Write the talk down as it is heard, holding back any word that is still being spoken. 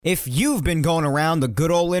If you've been going around the good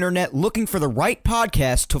old internet looking for the right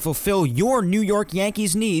podcast to fulfill your New York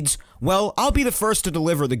Yankees needs, well, I'll be the first to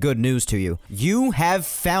deliver the good news to you. You have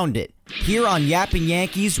found it. Here on Yapping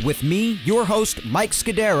Yankees with me, your host, Mike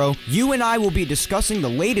Scudero, you and I will be discussing the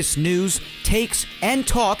latest news, takes, and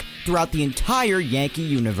talk throughout the entire Yankee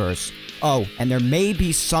universe. Oh, and there may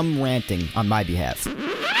be some ranting on my behalf.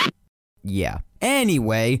 Yeah.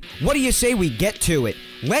 Anyway, what do you say we get to it?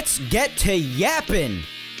 Let's get to yapping!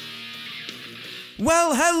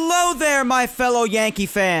 Well, hello there, my fellow Yankee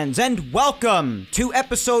fans, and welcome to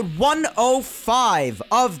episode 105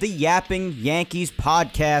 of the Yapping Yankees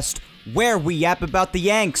podcast, where we yap about the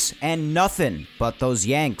Yanks and nothing but those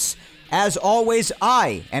Yanks. As always,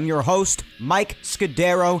 I am your host, Mike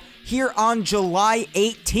Scudero, here on July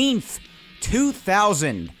 18th,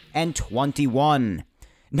 2021.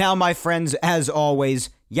 Now, my friends, as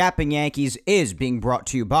always, Yapping Yankees is being brought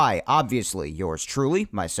to you by, obviously, yours truly,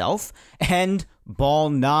 myself, and Ball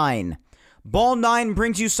 9. Ball 9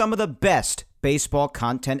 brings you some of the best baseball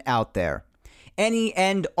content out there. Any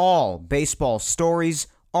and all baseball stories,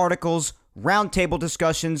 articles, roundtable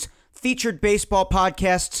discussions, featured baseball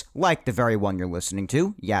podcasts like the very one you're listening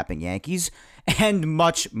to, Yapping Yankees, and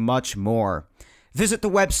much, much more. Visit the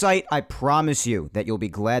website. I promise you that you'll be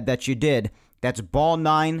glad that you did. That's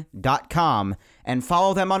ball9.com, and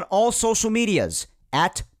follow them on all social medias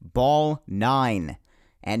at ball9.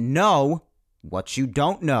 And know what you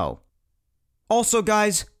don't know. Also,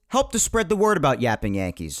 guys, help to spread the word about Yapping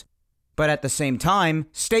Yankees. But at the same time,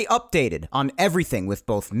 stay updated on everything with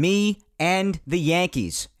both me and the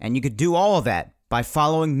Yankees. And you could do all of that by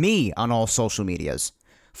following me on all social medias.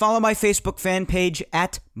 Follow my Facebook fan page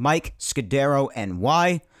at Mike Scudero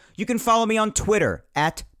NY. You can follow me on Twitter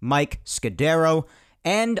at Mike Scudero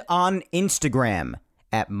and on Instagram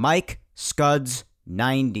at Mike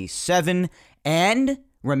Scuds97. And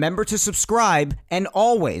remember to subscribe and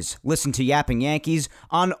always listen to Yapping Yankees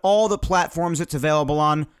on all the platforms it's available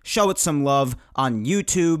on. Show it some love on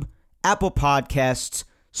YouTube, Apple Podcasts,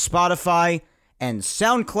 Spotify, and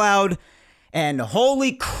SoundCloud. And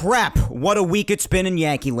holy crap, what a week it's been in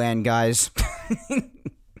Yankee land, guys.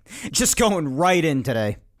 Just going right in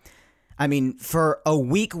today. I mean, for a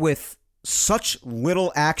week with such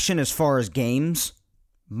little action as far as games,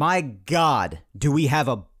 my God, do we have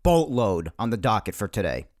a boatload on the docket for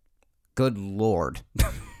today. Good Lord.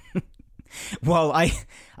 Well,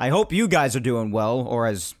 I hope you guys are doing well, or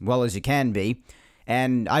as well as you can be,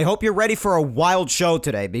 and I hope you're ready for a wild show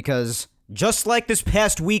today, because just like this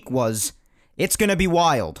past week was, it's going to be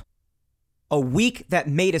wild. A week that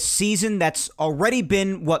made a season that's already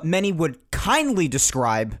been what many would kindly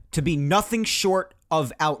describe to be nothing short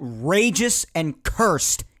of outrageous and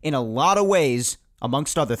cursed in a lot of ways,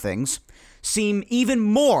 amongst other things, seem even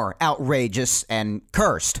more outrageous and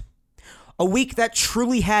cursed. A week that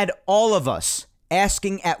truly had all of us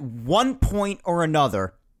asking at one point or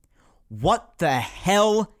another, what the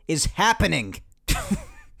hell is happening?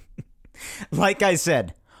 Like I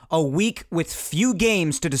said, a week with few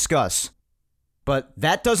games to discuss. But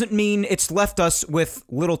that doesn't mean it's left us with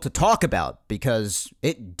little to talk about, because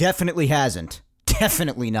it definitely hasn't.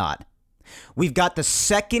 Definitely not. We've got the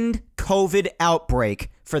second COVID outbreak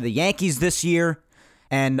for the Yankees this year,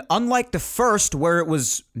 and unlike the first, where it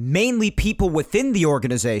was mainly people within the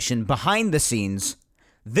organization behind the scenes,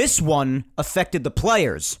 this one affected the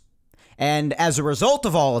players. And as a result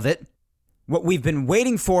of all of it, what we've been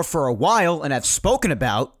waiting for a while and have spoken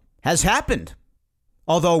about has happened.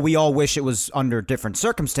 Although we all wish it was under different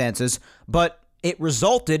circumstances, but it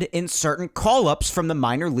resulted in certain call-ups from the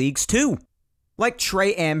minor leagues too, like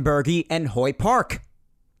Trey Amburgey and Hoy Park.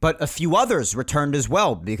 But a few others returned as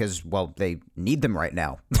well because, well, they need them right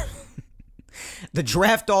now. The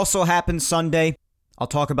draft also happened Sunday. I'll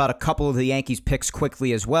talk about a couple of the Yankees picks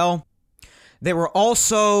quickly as well. There were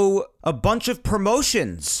also a bunch of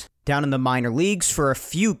promotions down in the minor leagues for a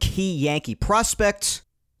few key Yankee prospects.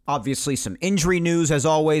 Obviously some injury news as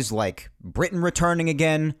always, like Britton returning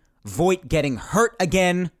again, Voit getting hurt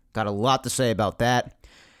again. Got a lot to say about that.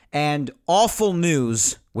 And awful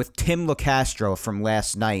news with Tim LeCastro from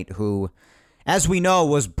last night, who, as we know,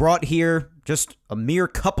 was brought here just a mere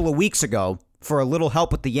couple of weeks ago for a little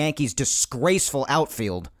help with the Yankees' disgraceful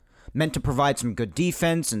outfield, meant to provide some good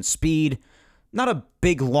defense and speed. Not a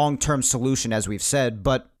big long-term solution, as we've said,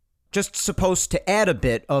 but just supposed to add a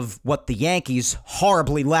bit of what the Yankees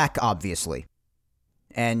horribly lack, obviously.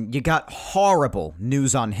 And you got horrible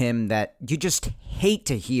news on him that you just hate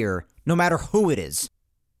to hear, no matter who it is.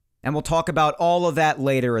 And we'll talk about all of that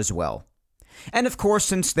later as well. And of course,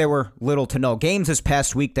 since there were little to no games this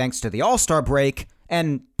past week thanks to the All-Star break,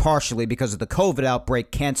 and partially because of the COVID outbreak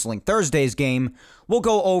canceling Thursday's game, we'll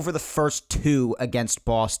go over the first two against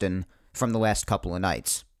Boston from the last couple of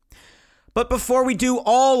nights. But before we do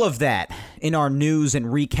all of that in our news and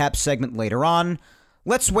recap segment later on,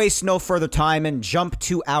 let's waste no further time and jump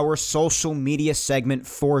to our social media segment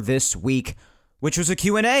for this week, which was a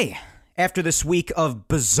Q&A after this week of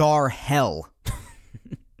bizarre hell.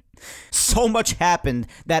 So much happened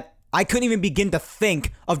that I couldn't even begin to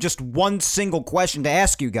think of just one single question to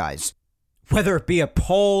ask you guys, whether it be a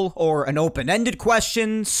poll or an open-ended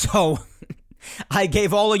question. So I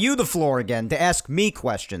gave all of you the floor again to ask me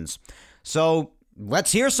questions. So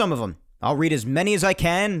let's hear some of them. I'll read as many as I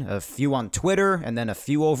can, a few on Twitter and then a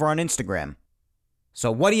few over on Instagram. So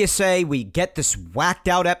what do you say we get this whacked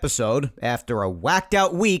out episode after a whacked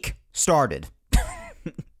out week started?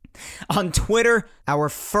 On Twitter, our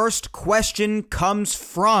first question comes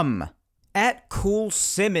from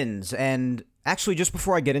 @CoolSimmons. And actually, just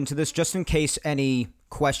before I get into this, just in case any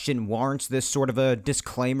question warrants this sort of a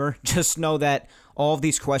disclaimer, just know that all of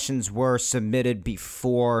these questions were submitted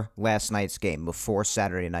before last night's game, before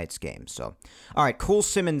Saturday night's game. So, all right,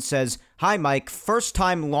 CoolSimmons says, "Hi, Mike. First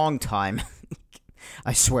time, long time."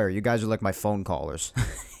 I swear, you guys are like my phone callers.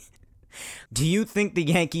 Do you think the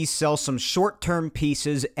Yankees sell some short-term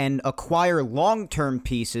pieces and acquire long-term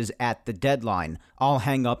pieces at the deadline? I'll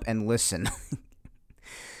hang up and listen.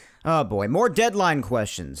 Oh boy, more deadline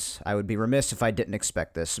questions. I would be remiss if I didn't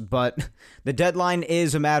expect this, but the deadline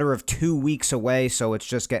is a matter of 2 weeks away, so it's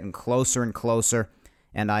just getting closer and closer,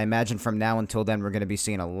 and I imagine from now until then we're going to be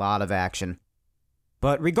seeing a lot of action.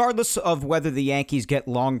 But regardless of whether the Yankees get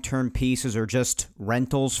long-term pieces or just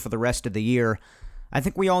rentals for the rest of the year, I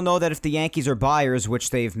think we all know that if the Yankees are buyers,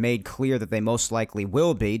 which they've made clear that they most likely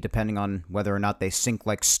will be, depending on whether or not they sink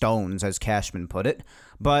like stones, as Cashman put it,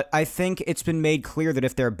 but I think it's been made clear that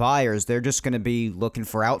if they're buyers, they're just going to be looking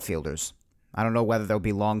for outfielders. I don't know whether they'll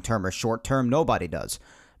be long-term or short-term, nobody does,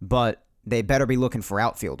 but they better be looking for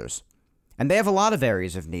outfielders. And they have a lot of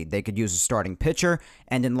areas of need. They could use a starting pitcher,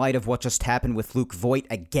 and in light of what just happened with Luke Voit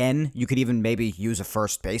again, you could even maybe use a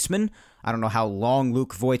first baseman. I don't know how long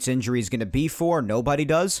Luke Voit's injury is going to be for. Nobody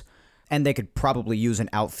does. And they could probably use an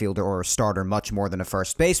outfielder or a starter much more than a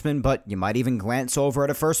first baseman, but you might even glance over at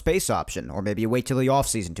a first base option, or maybe you wait till the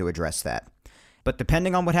offseason to address that. But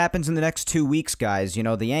depending on what happens in the next 2 weeks, guys,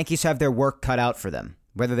 the Yankees have their work cut out for them.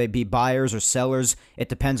 Whether they be buyers or sellers, it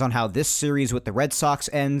depends on how this series with the Red Sox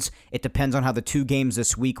ends, it depends on how the 2 games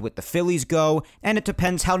this week with the Phillies go, and it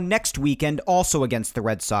depends how next weekend also against the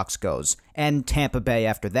Red Sox goes, and Tampa Bay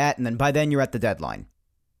after that, and then by then you're at the deadline.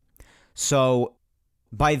 So,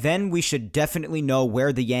 by then we should definitely know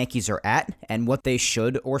where the Yankees are at and what they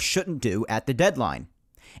should or shouldn't do at the deadline.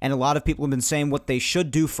 And a lot of people have been saying what they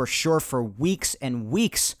should do for sure for weeks and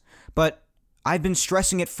weeks, but I've been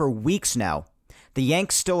stressing it for weeks now. The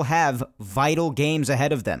Yanks still have vital games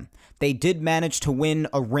ahead of them. They did manage to win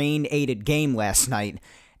a rain-aided game last night,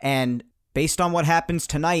 and based on what happens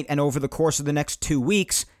tonight and over the course of the next 2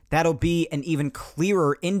 weeks, that'll be an even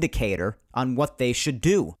clearer indicator on what they should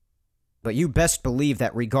do. But you best believe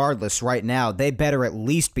that regardless, right now, they better at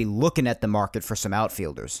least be looking at the market for some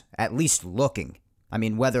outfielders. At least looking. I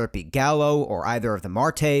mean, whether it be Gallo or either of the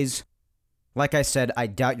Martes. Like I said, I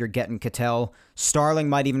doubt you're getting Ketel. Starling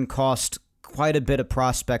might even cost quite a bit of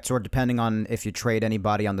prospects, or depending on if you trade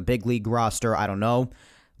anybody on the big league roster, I don't know.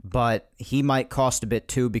 But he might cost a bit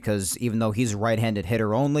too, because even though he's a right-handed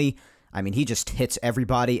hitter only, I mean, he just hits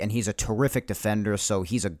everybody, and he's a terrific defender, so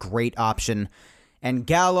he's a great option. And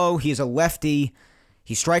Gallo, he's a lefty.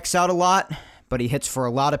 He strikes out a lot, but he hits for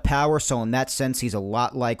a lot of power, so in that sense, he's a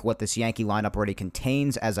lot like what this Yankee lineup already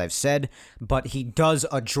contains, as I've said. But he does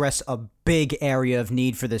address a big area of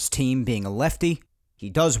need for this team, being a lefty. He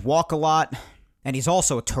does walk a lot, and he's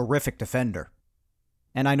also a terrific defender.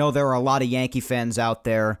 And I know there are a lot of Yankee fans out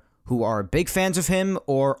there who are big fans of him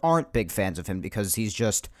or aren't big fans of him because he's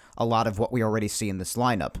just a lot of what we already see in this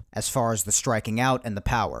lineup, as far as the striking out and the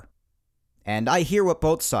power. And I hear what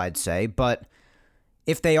both sides say, but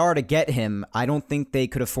if they are to get him, I don't think they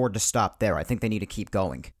could afford to stop there. I think they need to keep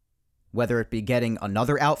going. Whether it be getting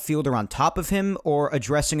another outfielder on top of him or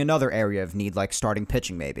addressing another area of need like starting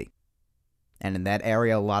pitching maybe. And in that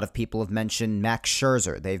area, a lot of people have mentioned Max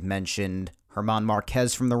Scherzer. They've mentioned German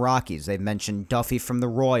Marquez from the Rockies. They've mentioned Duffy from the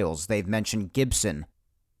Royals. They've mentioned Gibson.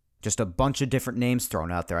 Just a bunch of different names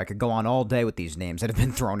thrown out there. I could go on all day with these names that have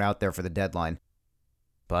been thrown out there for the deadline.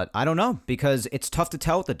 But I don't know, because it's tough to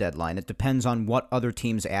tell at the deadline. It depends on what other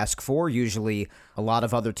teams ask for. Usually, a lot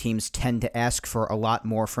of other teams tend to ask for a lot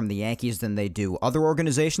more from the Yankees than they do other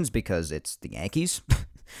organizations because it's the Yankees.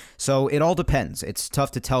 So it all depends. It's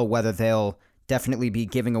tough to tell whether they'll definitely be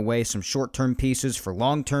giving away some short-term pieces for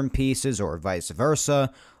long-term pieces or vice versa,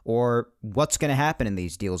 or what's going to happen in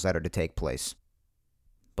these deals that are to take place.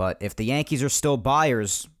 But if the Yankees are still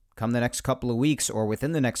buyers come the next couple of weeks or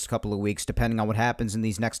within the next couple of weeks, depending on what happens in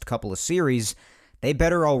these next couple of series, they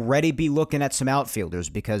better already be looking at some outfielders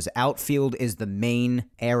because outfield is the main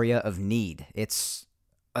area of need. It's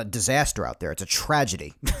a disaster out there. It's a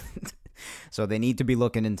tragedy. So they need to be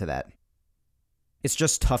looking into that. It's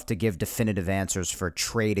just tough to give definitive answers for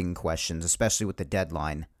trading questions, especially with the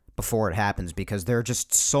deadline, before it happens because there are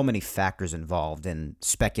just so many factors involved in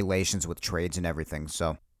speculations with trades and everything.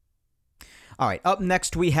 So, all right, up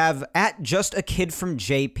next we have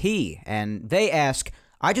 @JustAKidFromJP, and they ask,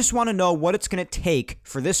 I just want to know what it's going to take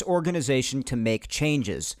for this organization to make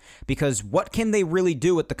changes, because what can they really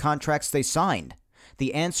do with the contracts they signed?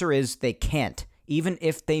 The answer is they can't, even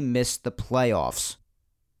if they miss the playoffs.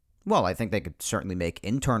 Well, I think they could certainly make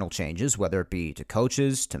internal changes, whether it be to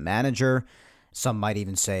coaches, to manager. Some might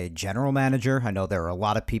even say general manager. I know there are a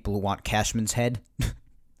lot of people who want Cashman's head.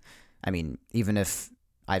 I mean, even if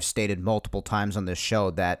I've stated multiple times on this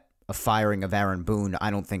show that a firing of Aaron Boone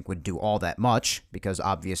I don't think would do all that much, because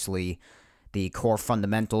obviously the core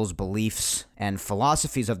fundamentals, beliefs, and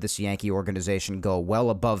philosophies of this Yankee organization go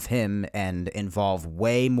well above him and involve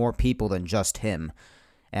way more people than just him.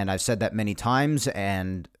 And I've said that many times,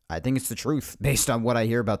 and I think it's the truth, based on what I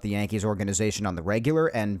hear about the Yankees organization on the regular,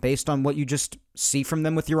 and based on what you just see from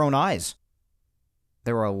them with your own eyes.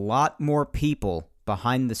 There are a lot more people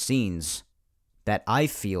behind the scenes that I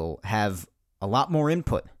feel have a lot more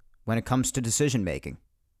input when it comes to decision making.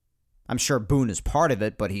 I'm sure Boone is part of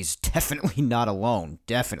it, but he's definitely not alone.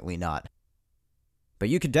 Definitely not. But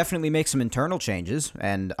you could definitely make some internal changes,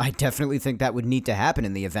 and I definitely think that would need to happen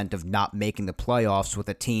in the event of not making the playoffs with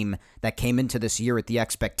a team that came into this year with the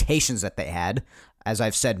expectations that they had. As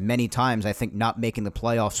I've said many times, I think not making the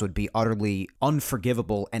playoffs would be utterly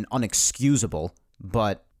unforgivable and unexcusable,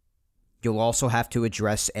 but you'll also have to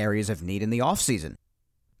address areas of need in the offseason.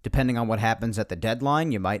 Depending on what happens at the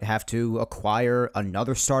deadline, you might have to acquire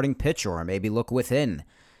another starting pitcher or maybe look within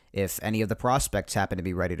if any of the prospects happen to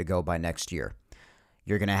be ready to go by next year.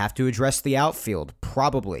 You're going to have to address the outfield,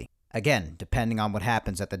 probably. Again, depending on what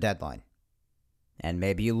happens at the deadline. And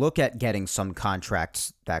maybe you look at getting some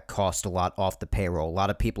contracts that cost a lot off the payroll. A lot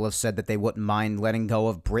of people have said that they wouldn't mind letting go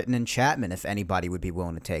of Britton and Chapman if anybody would be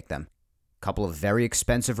willing to take them. A couple of very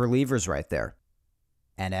expensive relievers right there.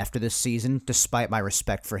 And after this season, despite my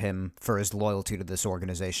respect for him, for his loyalty to this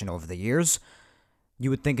organization over the years, you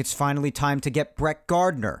would think it's finally time to get Brett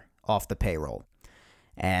Gardner off the payroll.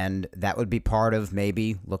 And that would be part of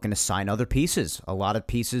maybe looking to sign other pieces. A lot of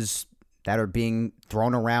pieces that are being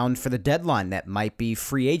thrown around for the deadline that might be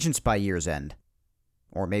free agents by year's end.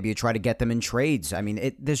 Or maybe you try to get them in trades. I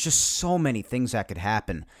mean, there's just so many things that could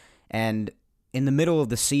happen. And in the middle of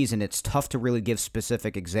the season, it's tough to really give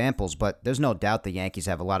specific examples, but there's no doubt the Yankees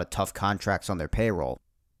have a lot of tough contracts on their payroll.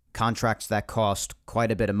 Contracts that cost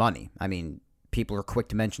quite a bit of money. I mean, people are quick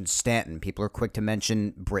to mention Stanton. People are quick to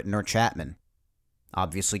mention Britton or Chapman.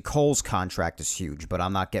 Obviously, Cole's contract is huge, but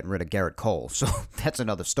I'm not getting rid of Garrett Cole, so that's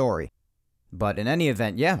another story. But in any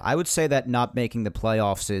event, yeah, I would say that not making the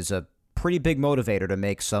playoffs is a pretty big motivator to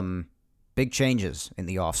make some big changes in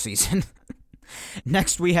the offseason.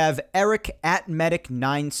 Next, we have Eric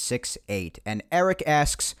 @Medic968, and Eric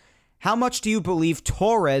asks, how much do you believe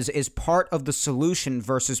Torres is part of the solution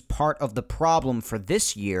versus part of the problem for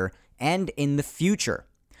this year and in the future?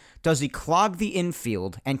 Does he clog the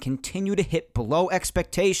infield and continue to hit below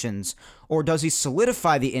expectations, or does he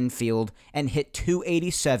solidify the infield and hit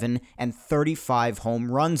 287 and 35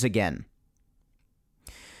 home runs again?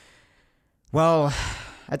 Well,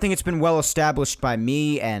 I think it's been well established by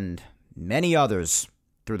me and many others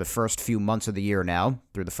through the first few months of the year now,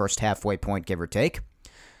 through the first halfway point, give or take,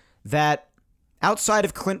 that outside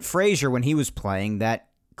of Clint Frazier when he was playing, that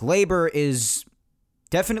Gleyber is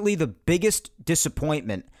definitely the biggest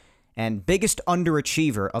disappointment and biggest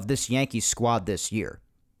underachiever of this Yankees squad this year.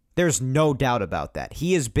 There's no doubt about that.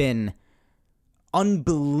 He has been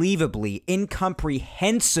unbelievably,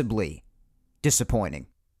 incomprehensibly disappointing.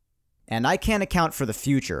 And I can't account for the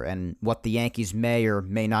future and what the Yankees may or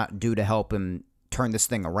may not do to help him turn this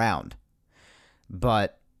thing around.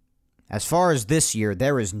 But as far as this year,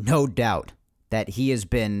 there is no doubt that he has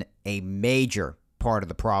been a major part of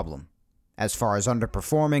the problem as far as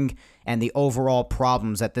underperforming and the overall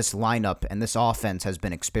problems that this lineup and this offense has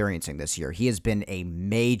been experiencing this year. He has been a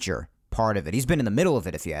major part of it. He's been in the middle of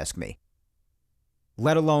it, if you ask me.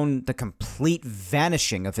 Let alone the complete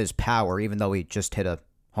vanishing of his power, even though he just hit a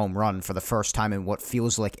home run for the first time in what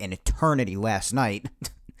feels like an eternity last night.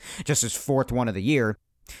 just his fourth one of the year.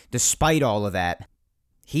 Despite all of that,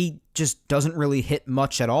 he just doesn't really hit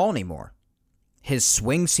much at all anymore. His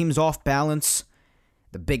swing seems off balance.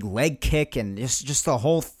 The big leg kick and just the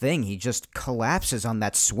whole thing. He just collapses on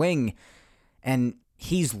that swing. And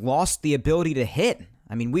he's lost the ability to hit.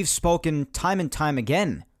 I mean, we've spoken time and time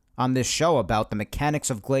again on this show about the mechanics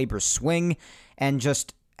of Gleyber's swing and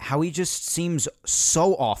just how he just seems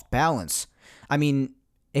so off balance. I mean,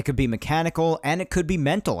 it could be mechanical and it could be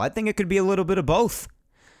mental. I think it could be a little bit of both.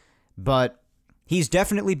 But he's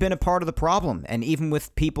definitely been a part of the problem. And even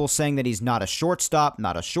with people saying that he's not a shortstop,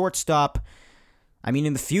 I mean,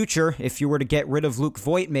 in the future, if you were to get rid of Luke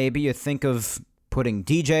Voit, maybe you think of putting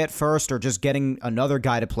DJ at first or just getting another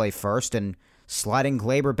guy to play first and sliding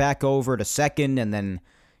Gleyber back over to second and then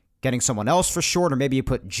getting someone else for short, or maybe you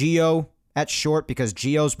put Gio at short because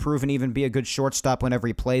Gio's proven to even be a good shortstop whenever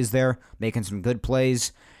he plays there, making some good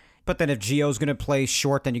plays. But then if Gio's going to play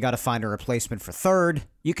short, then you got to find a replacement for third.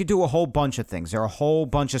 You could do a whole bunch of things. There are a whole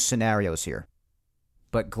bunch of scenarios here.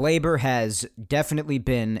 But Gleyber has definitely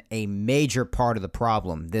been a major part of the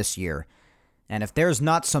problem this year. And if there's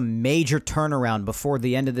not some major turnaround before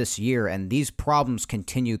the end of this year and these problems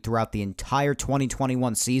continue throughout the entire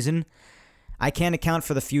 2021 season, I can't account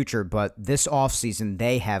for the future, but this offseason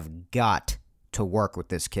they have got to work with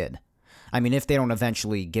this kid. I mean, if they don't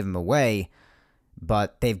eventually give him away,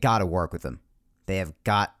 but they've got to work with him. They have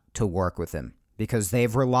got to work with him because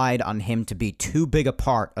they've relied on him to be too big a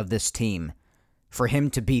part of this team for him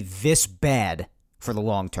to be this bad for the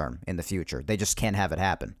long term in the future. They just can't have it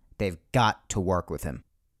happen. They've got to work with him.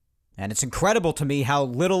 And it's incredible to me how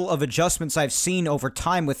little of adjustments I've seen over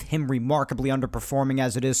time with him remarkably underperforming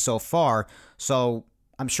as it is so far. So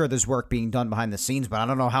I'm sure there's work being done behind the scenes, but I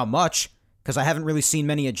don't know how much because I haven't really seen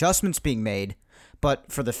many adjustments being made.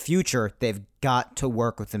 But for the future, they've got to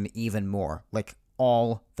work with him even more, like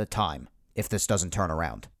all the time, if this doesn't turn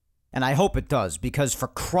around. And I hope it does, because for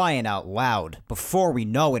crying out loud, before we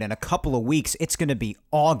know it, in a couple of weeks, it's going to be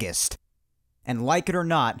August. And like it or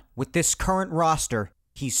not, with this current roster,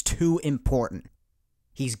 he's too important.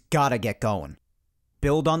 He's got to get going.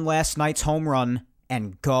 Build on last night's home run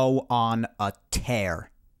and go on a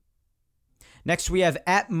tear. Next, we have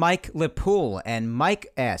at Mike Lepool, and Mike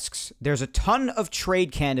asks, there's a ton of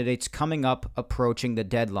trade candidates coming up approaching the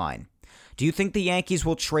deadline. Do you think the Yankees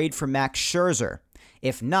will trade for Max Scherzer?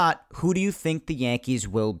 If not, who do you think the Yankees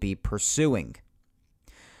will be pursuing?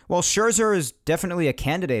 Well, Scherzer is definitely a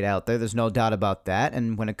candidate out there. There's no doubt about that.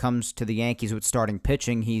 And when it comes to the Yankees with starting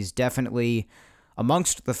pitching, he's definitely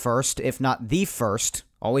amongst the first, if not the first,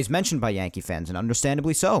 always mentioned by Yankee fans, and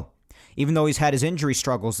understandably so. Even though he's had his injury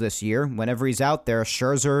struggles this year, whenever he's out there,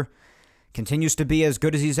 Scherzer continues to be as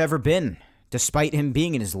good as he's ever been, despite him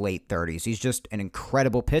being in his late 30s. He's just an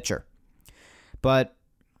incredible pitcher. But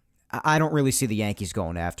I don't really see the Yankees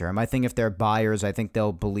going after him. I think if they're buyers, I think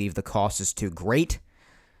they'll believe the cost is too great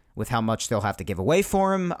with how much they'll have to give away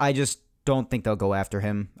for him. I just don't think they'll go after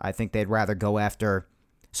him. I think they'd rather go after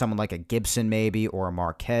someone like a Gibson maybe or a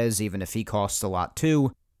Marquez, even if he costs a lot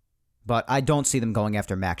too. But I don't see them going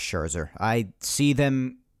after Max Scherzer. I see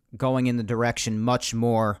them going in the direction much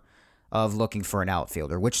more of looking for an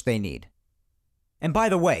outfielder, which they need. And by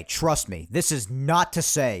the way, trust me, this is not to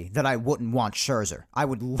say that I wouldn't want Scherzer. I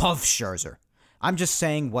would love Scherzer. I'm just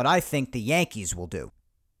saying what I think the Yankees will do.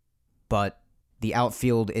 But the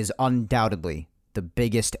outfield is undoubtedly the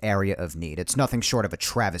biggest area of need. It's nothing short of a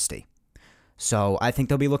travesty. So I think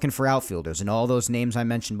they'll be looking for outfielders and all those names I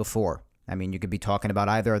mentioned before. I mean, you could be talking about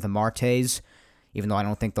either of the Martes, even though I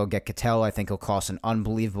don't think they'll get Ketel. I think he'll cost an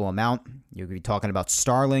unbelievable amount. You could be talking about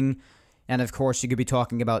Starling, and of course you could be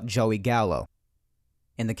talking about Joey Gallo.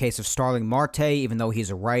 In the case of Starling Marte, even though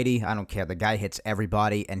he's a righty, I don't care. The guy hits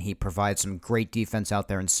everybody, and he provides some great defense out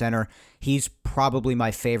there in center. He's probably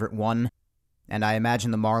my favorite one, and I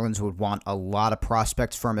imagine the Marlins would want a lot of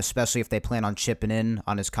prospects for him, especially if they plan on chipping in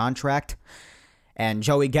on his contract. And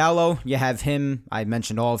Joey Gallo, you have him. I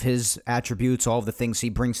mentioned all of his attributes, all of the things he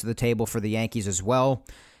brings to the table for the Yankees as well.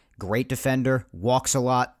 Great defender, walks a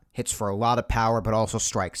lot, hits for a lot of power, but also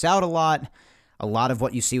strikes out a lot. A lot of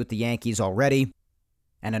what you see with the Yankees already.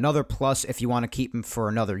 And another plus, if you want to keep him for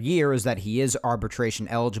another year, is that he is arbitration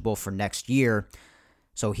eligible for next year.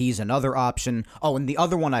 So he's another option. Oh, and the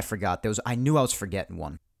other one I forgot. I knew I was forgetting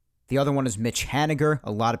one. The other one is Mitch Haniger.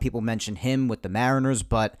 A lot of people mention him with the Mariners,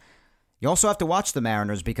 but you also have to watch the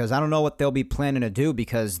Mariners because I don't know what they'll be planning to do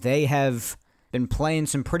because they have been playing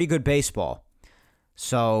some pretty good baseball.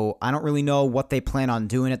 So I don't really know what they plan on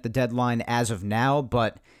doing at the deadline as of now,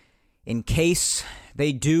 but in case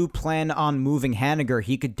they do plan on moving Haniger,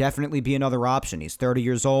 he could definitely be another option. He's 30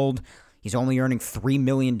 years old. He's only earning $3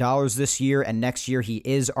 million this year, and next year he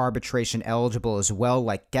is arbitration eligible as well,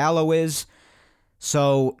 like Gallo is.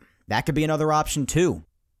 So that could be another option too.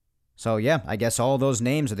 So yeah, I guess all those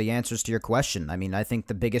names are the answers to your question. I mean, I think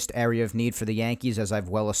the biggest area of need for the Yankees, as I've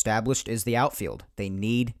well established, is the outfield. They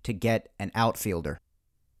need to get an outfielder.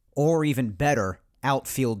 Or even better,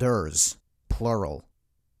 outfielders, plural.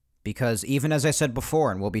 Because even as I said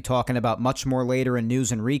before, and we'll be talking about much more later in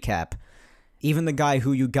news and recap, even the guy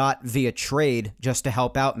who you got via trade just to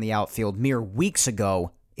help out in the outfield mere weeks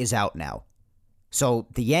ago is out now. So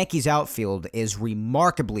the Yankees' outfield is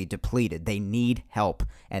remarkably depleted. They need help,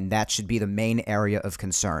 and that should be the main area of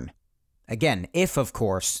concern. Again, if, of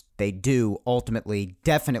course, they do ultimately,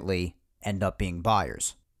 definitely end up being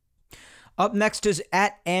buyers. Up next is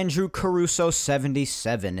at Andrew Caruso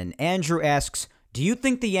 77, and Andrew asks, do you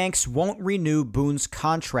think the Yanks won't renew Boone's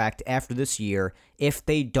contract after this year if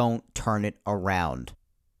they don't turn it around?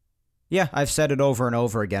 Yeah, I've said it over and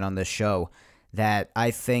over again on this show that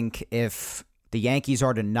I think if the Yankees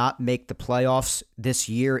are to not make the playoffs this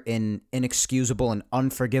year in inexcusable and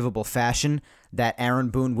unforgivable fashion, that Aaron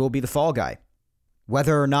Boone will be the fall guy.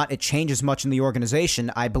 Whether or not it changes much in the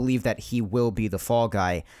organization, I believe that he will be the fall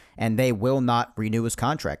guy, and they will not renew his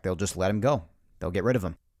contract. They'll just let him go. They'll get rid of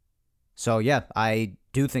him. So yeah, I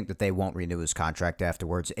do think that they won't renew his contract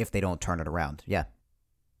afterwards if they don't turn it around. Yeah.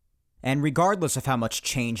 And regardless of how much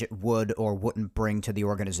change it would or wouldn't bring to the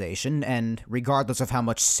organization, and regardless of how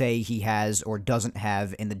much say he has or doesn't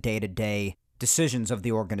have in the day-to-day decisions of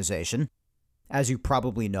the organization, as you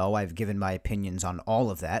probably know, I've given my opinions on all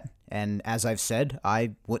of that, and as I've said,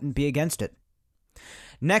 I wouldn't be against it.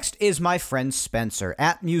 Next is my friend Spencer,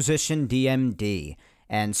 at MusicianDMD,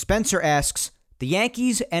 and Spencer asks, the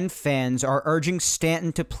Yankees and fans are urging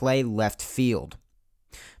Stanton to play left field.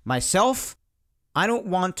 Myself, I don't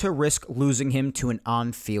want to risk losing him to an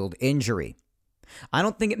on-field injury. I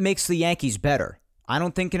don't think it makes the Yankees better. I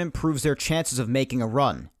don't think it improves their chances of making a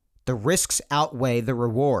run. The risks outweigh the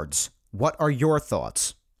rewards. What are your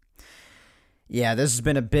thoughts? Yeah, this has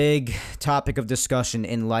been a big topic of discussion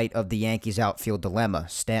in light of the Yankees' outfield dilemma,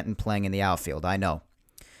 Stanton playing in the outfield, I know.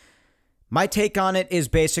 My take on it is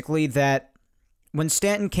basically that when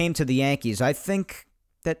Stanton came to the Yankees, I think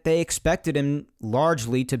that they expected him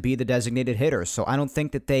largely to be the designated hitter, so I don't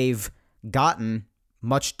think that they've gotten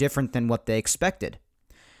much different than what they expected.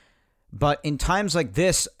 But in times like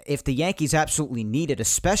this, if the Yankees absolutely need it,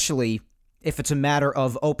 especially if it's a matter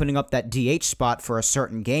of opening up that DH spot for a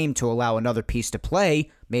certain game to allow another piece to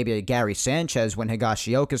play, maybe a Gary Sanchez when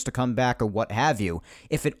Higashioka's to come back or what have you,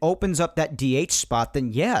 if it opens up that DH spot,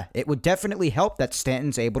 then yeah, it would definitely help that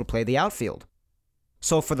Stanton's able to play the outfield.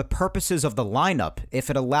 So for the purposes of the lineup, if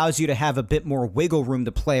it allows you to have a bit more wiggle room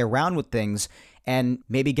to play around with things and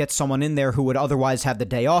maybe get someone in there who would otherwise have the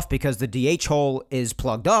day off because the DH hole is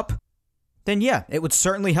plugged up, then yeah, it would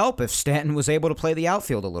certainly help if Stanton was able to play the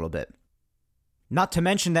outfield a little bit. Not to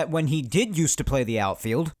mention that when he did used to play the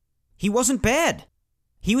outfield, he wasn't bad.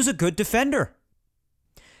 He was a good defender.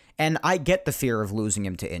 And I get the fear of losing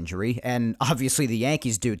him to injury, and obviously the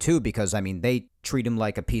Yankees do too, because, they treat him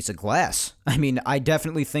like a piece of glass. I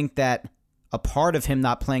definitely think that a part of him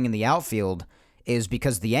not playing in the outfield is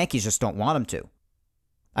because the Yankees just don't want him to.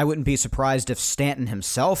 I wouldn't be surprised if Stanton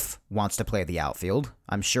himself wants to play the outfield.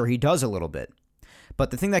 I'm sure he does a little bit.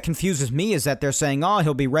 But the thing that confuses me is that they're saying,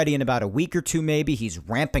 he'll be ready in about a week or two maybe. He's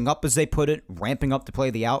ramping up, as they put it, ramping up to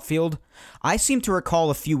play the outfield. I seem to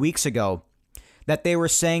recall a few weeks ago that they were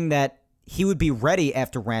saying that he would be ready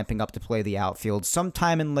after ramping up to play the outfield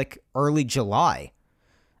sometime in early July.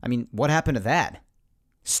 What happened to that?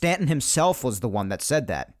 Stanton himself was the one that said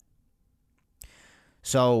that.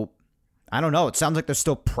 So, I don't know. It sounds like they're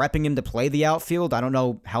still prepping him to play the outfield. I don't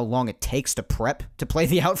know how long it takes to prep to play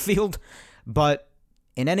the outfield. But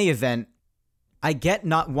in any event, I get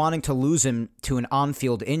not wanting to lose him to an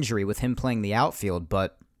on-field injury with him playing the outfield.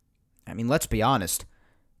 But, let's be honest.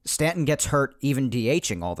 Stanton gets hurt even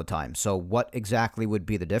DHing all the time, so what exactly would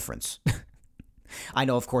be the difference? I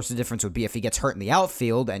know, of course, the difference would be if he gets hurt in the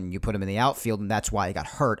outfield and you put him in the outfield and that's why he got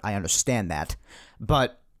hurt. I understand that.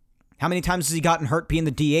 But how many times has he gotten hurt being the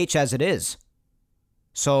DH as it is?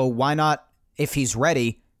 So why not, if he's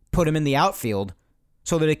ready, put him in the outfield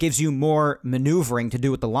so that it gives you more maneuvering to do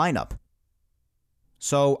with the lineup?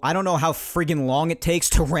 So I don't know how friggin' long it takes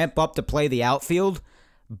to ramp up to play the outfield,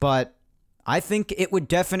 but I think it would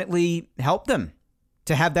definitely help them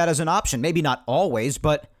to have that as an option. Maybe not always,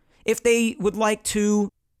 but if they would like to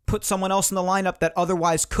put someone else in the lineup that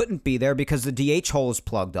otherwise couldn't be there because the DH hole is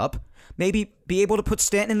plugged up, maybe be able to put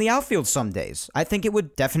Stanton in the outfield some days. I think it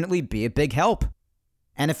would definitely be a big help.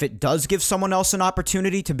 And if it does give someone else an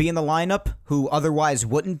opportunity to be in the lineup who otherwise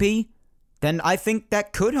wouldn't be, then I think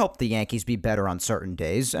that could help the Yankees be better on certain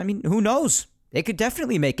days. I mean, who knows? It could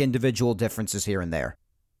definitely make individual differences here and there.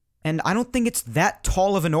 And I don't think it's that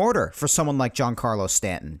tall of an order for someone like Giancarlo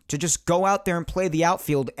Stanton to just go out there and play the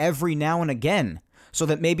outfield every now and again, so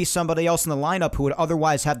that maybe somebody else in the lineup who would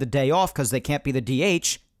otherwise have the day off because they can't be the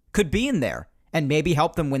DH could be in there and maybe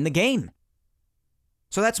help them win the game.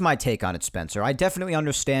 So that's my take on it, Spencer. I definitely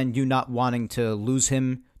understand you not wanting to lose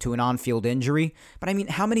him to an on-field injury, but I mean,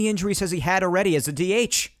 how many injuries has he had already as a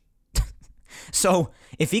DH? So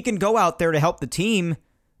if he can go out there to help the team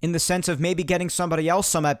in the sense of maybe getting somebody else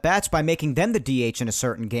some at-bats by making them the DH in a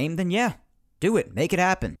certain game, then yeah, do it. Make it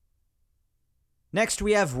happen. Next,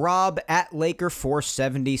 we have Rob at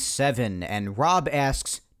Laker477, and Rob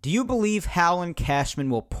asks, do you believe Hal and Cashman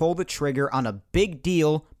will pull the trigger on a big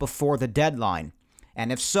deal before the deadline?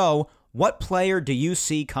 And if so, what player do you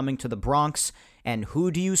see coming to the Bronx, and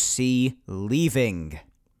who do you see leaving?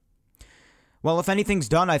 Well, if anything's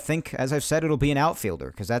done, I think, as I've said, it'll be an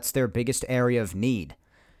outfielder, because that's their biggest area of need.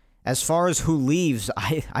 As far as who leaves,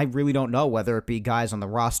 I really don't know whether it be guys on the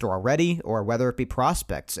roster already or whether it be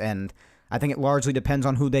prospects, and I think it largely depends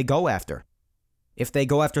on who they go after. If they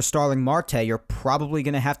go after Starling Marte, you're probably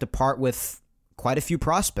going to have to part with quite a few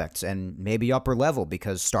prospects and maybe upper level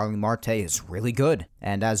because Starling Marte is really good.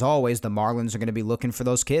 And as always, the Marlins are going to be looking for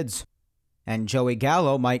those kids. And Joey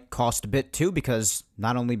Gallo might cost a bit too because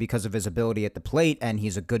not only because of his ability at the plate and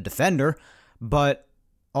he's a good defender, but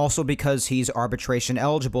also because he's arbitration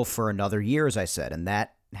eligible for another year, as I said, and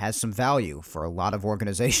that has some value for a lot of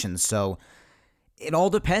organizations. So it all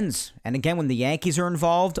depends. And again, when the Yankees are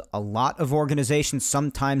involved, a lot of organizations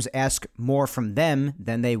sometimes ask more from them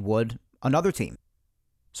than they would another team.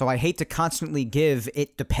 So I hate to constantly give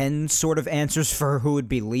it depends sort of answers for who would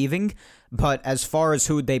be leaving, but as far as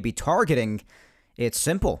who would they be targeting, it's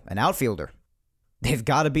simple, an outfielder. They've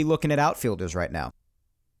got to be looking at outfielders right now.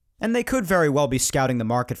 And they could very well be scouting the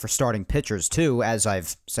market for starting pitchers too, as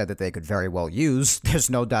I've said that they could very well use. There's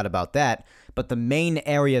no doubt about that. But the main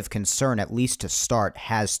area of concern, at least to start,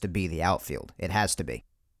 has to be the outfield. It has to be.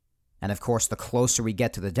 And of course, the closer we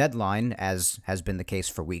get to the deadline, as has been the case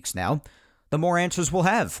for weeks now, the more answers we'll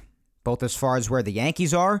have, both as far as where the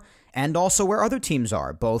Yankees are and also where other teams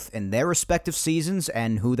are, both in their respective seasons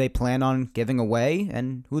and who they plan on giving away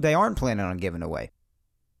and who they aren't planning on giving away.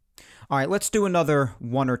 All right, let's do another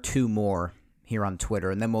one or two more here on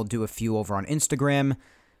Twitter, and then we'll do a few over on Instagram,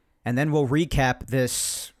 and then we'll recap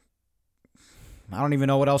this. I don't even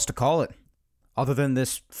know what else to call it, other than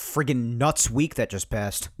this friggin' nuts week that just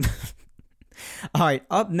passed. All right,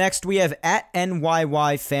 up next we have at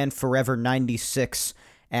NYYFanForever96,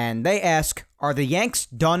 and they ask, are the Yanks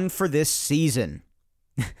done for this season?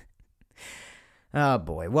 Oh,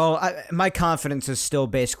 boy. Well, my confidence is still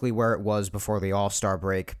basically where it was before the All-Star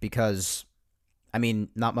break because, I mean,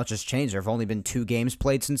 not much has changed. There have only been 2 games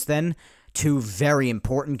played since then, 2 very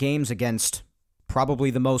important games against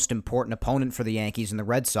probably the most important opponent for the Yankees and the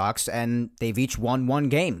Red Sox, and they've each won 1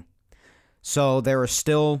 game. So there are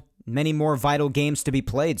still many more vital games to be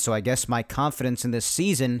played, so I guess my confidence in this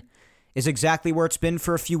season is exactly where it's been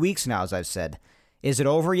for a few weeks now, as I've said. Is it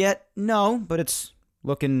over yet? No, but it's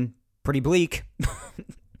looking pretty bleak.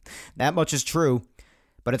 That much is true.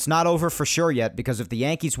 But it's not over for sure yet, because if the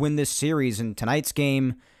Yankees win this series in tonight's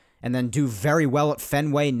game and then do very well at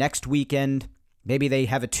Fenway next weekend, maybe they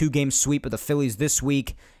have a 2-game sweep of the Phillies this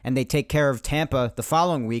week, and they take care of Tampa the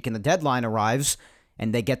following week, and the deadline arrives,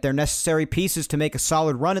 and they get their necessary pieces to make a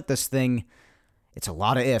solid run at this thing. It's a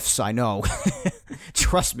lot of ifs, I know.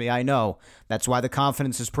 Trust me, I know. That's why the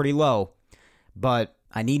confidence is pretty low. But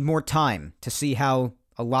I need more time to see how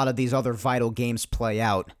a lot of these other vital games play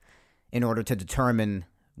out in order to determine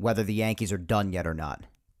whether the Yankees are done yet or not.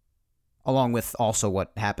 Along with also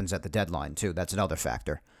what happens at the deadline, too. That's another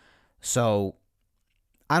factor. So,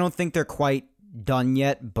 I don't think they're quite done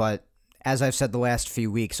yet, but as I've said the last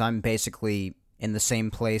few weeks, I'm basically in the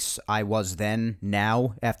same place I was then,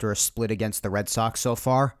 now, after a split against the Red Sox so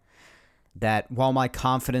far, that while my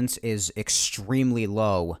confidence is extremely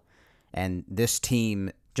low, and this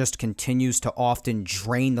team just continues to often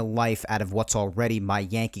drain the life out of what's already my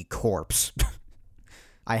Yankee corpse,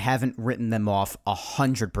 I haven't written them off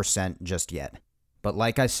 100% just yet. But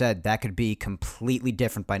like I said, that could be completely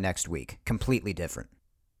different by next week. Completely different.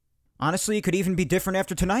 Honestly, it could even be different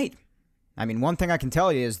after tonight. I mean, one thing I can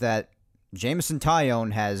tell you is that Jameson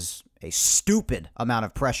Taillon has a stupid amount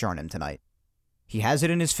of pressure on him tonight. He has it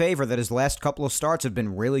in his favor that his last couple of starts have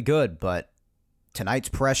been really good, but tonight's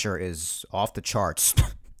pressure is off the charts.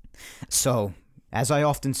 So, as I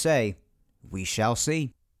often say, we shall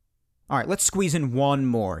see. All right, let's squeeze in one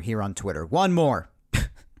more here on Twitter. One more.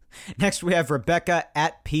 Next, we have Rebecca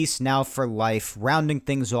at Peace Now for Life, rounding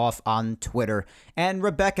things off on Twitter. And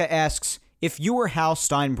Rebecca asks, if you were Hal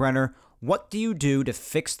Steinbrenner, what do you do to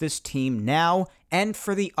fix this team now and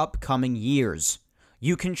for the upcoming years?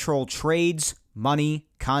 You control trades, money,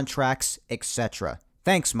 contracts, etc.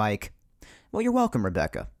 Thanks, Mike. Well, you're welcome,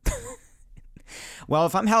 Rebecca. Well,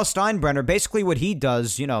 if I'm Hal Steinbrenner, basically what he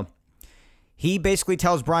does, he basically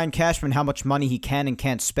tells Brian Cashman how much money he can and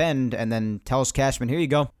can't spend, and then tells Cashman, here you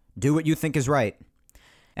go, do what you think is right.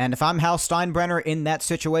 And if I'm Hal Steinbrenner in that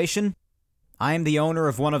situation, I am the owner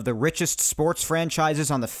of one of the richest sports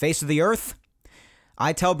franchises on the face of the earth.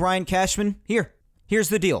 I tell Brian Cashman, here's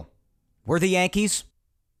the deal. We're the Yankees,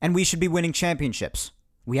 and we should be winning championships.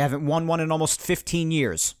 We haven't won one in almost 15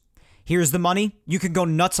 years. Here's the money. You can go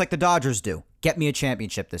nuts like the Dodgers do. Get me a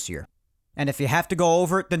championship this year. And if you have to go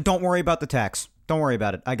over it, then don't worry about the tax. Don't worry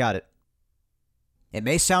about it. I got it. It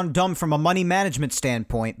may sound dumb from a money management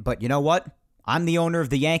standpoint, but you know what? I'm the owner of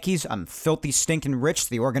the Yankees. I'm filthy stinking rich.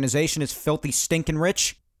 The organization is filthy stinking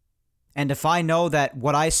rich. And if I know that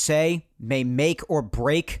what I say may make or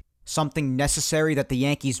break something necessary that the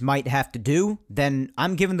Yankees might have to do, then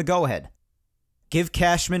I'm given the go-ahead. Give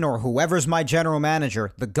Cashman or whoever's my general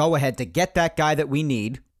manager the go-ahead to get that guy that we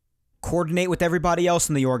need, coordinate with everybody else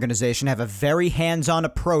in the organization, have a very hands-on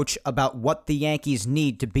approach about what the Yankees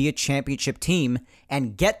need to be a championship team,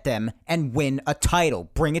 and get them and win a title.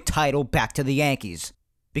 Bring a title back to the Yankees.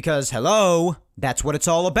 Because, hello, that's what it's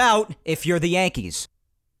all about if you're the Yankees.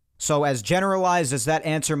 So as generalized as that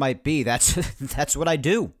answer might be, that's what I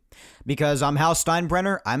do. Because I'm Hal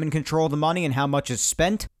Steinbrenner, I'm in control of the money and how much is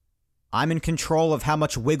spent. I'm in control of how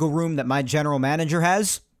much wiggle room that my general manager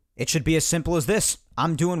has. It should be as simple as this.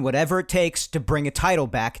 I'm doing whatever it takes to bring a title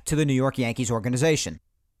back to the New York Yankees organization.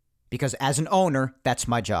 Because as an owner, that's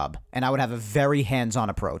my job, and I would have a very hands-on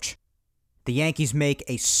approach. The Yankees make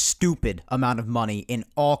a stupid amount of money in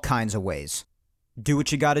all kinds of ways. Do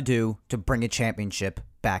what you gotta do to bring a championship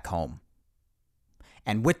back home.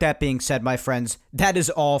 And with that being said, my friends, that is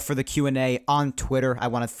all for the Q&A on Twitter. I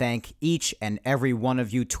want to thank each and every one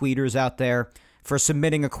of you tweeters out there for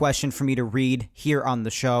submitting a question for me to read here on the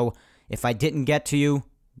show. If I didn't get to you,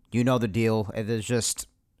 you know the deal. There's just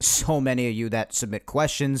so many of you that submit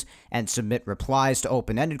questions and submit replies to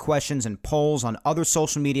open-ended questions and polls on other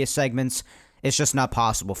social media segments. It's just not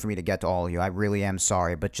possible for me to get to all of you. I really am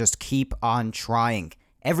sorry, but just keep on trying.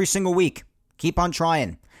 Every single week, keep on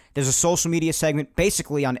trying. There's a social media segment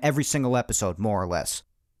basically on every single episode, more or less.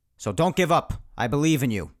 So don't give up. I believe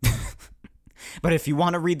in you. But if you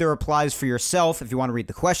want to read the replies for yourself, if you want to read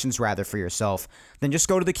the questions rather for yourself, then just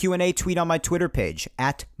go to the Q&A tweet on my Twitter page,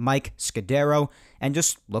 @MikeScudero, and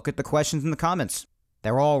just look at the questions in the comments.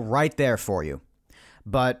 They're all right there for you.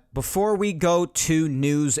 But before we go to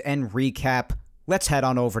news and recap, let's head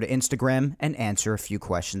on over to Instagram and answer a few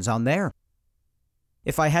questions on there.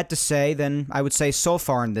 If I had to say, then I would say so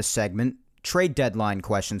far in this segment, trade deadline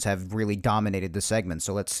questions have really dominated the segment,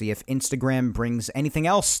 so let's see if Instagram brings anything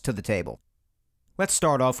else to the table. Let's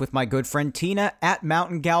start off with my good friend Tina at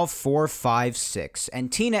MountainGal456.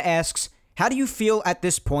 And Tina asks, how do you feel at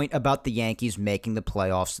this point about the Yankees making the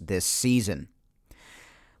playoffs this season?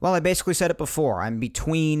 Well, I basically said it before. I'm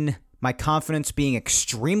between my confidence being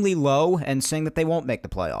extremely low and saying that they won't make the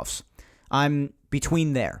playoffs. I'm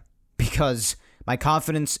between there because my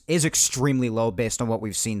confidence is extremely low based on what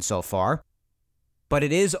we've seen so far. But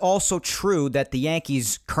it is also true that the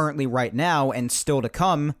Yankees currently right now and still to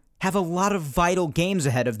come have a lot of vital games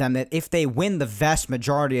ahead of them that if they win the vast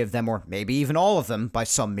majority of them, or maybe even all of them by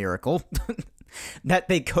some miracle, that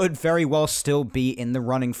they could very well still be in the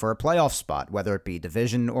running for a playoff spot, whether it be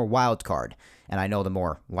division or wild card. And I know the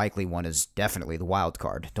more likely one is definitely the wild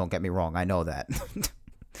card. Don't get me wrong, I know that.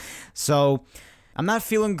 So, I'm not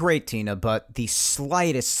feeling great, Tina, but the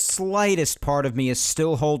slightest part of me is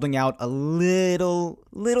still holding out a little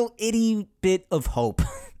itty bit of hope.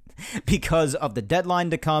 Because of the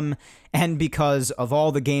deadline to come, and because of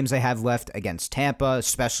all the games they have left against Tampa,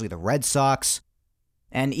 especially the Red Sox,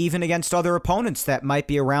 and even against other opponents that might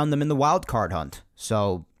be around them in the wild card hunt.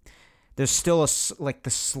 So there's still the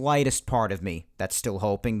slightest part of me that's still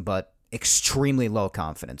hoping, but extremely low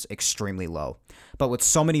confidence, extremely low. But with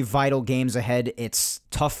so many vital games ahead, it's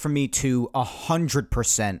tough for me to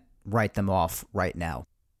 100% write them off right now.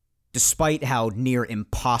 Despite how near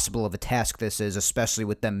impossible of a task this is, especially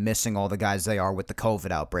with them missing all the guys they are with the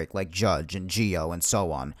COVID outbreak, like Judge and Gio and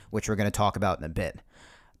so on, which we're going to talk about in a bit.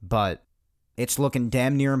 But it's looking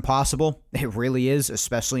damn near impossible. It really is,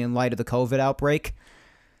 especially in light of the COVID outbreak.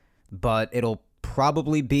 But it'll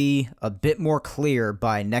probably be a bit more clear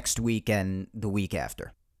by next week and the week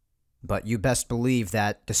after. But you best believe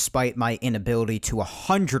that despite my inability to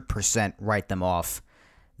 100% write them off,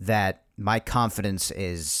 that my confidence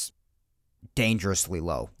is dangerously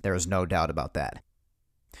low. There is no doubt about that.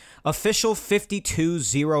 Official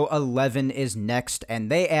 52011 is next,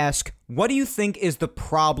 and they ask, what do you think is the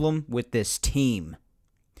problem with this team?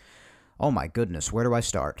 Oh my goodness, where do I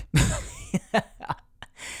start?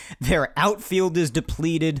 Their outfield is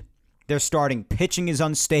depleted. Their starting pitching is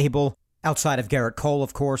unstable, outside of Garrett Cole,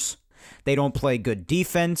 of course. They don't play good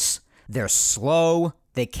defense. They're slow.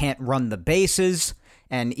 They can't run the bases.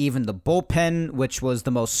 And even the bullpen, which was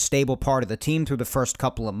the most stable part of the team through the first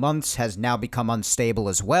couple of months, has now become unstable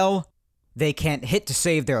as well. They can't hit to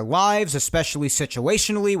save their lives, especially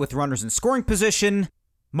situationally with runners in scoring position.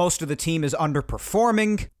 Most of the team is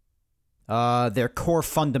underperforming. Their core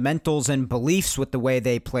fundamentals and beliefs with the way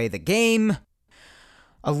they play the game.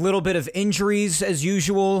 A little bit of injuries as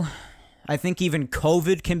usual. I think even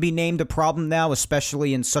COVID can be named a problem now,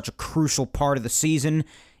 especially in such a crucial part of the season,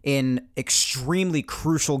 in extremely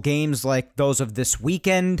crucial games like those of this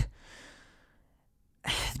weekend.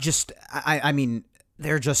 I mean,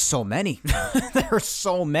 there are just so many. There are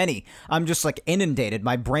so many. I'm just like inundated.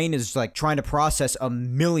 My brain is like trying to process a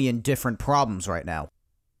million different problems right now.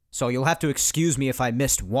 So you'll have to excuse me if I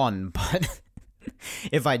missed one, but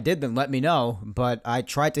if I did, then let me know. But I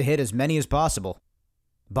tried to hit as many as possible.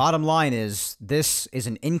 Bottom line is, this is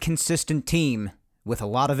an inconsistent team with a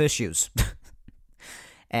lot of issues.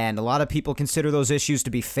 And a lot of people consider those issues to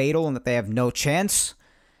be fatal and that they have no chance.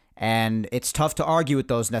 And it's tough to argue with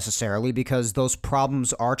those necessarily because those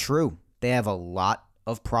problems are true. They have a lot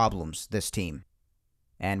of problems, this team.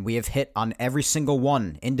 And we have hit on every single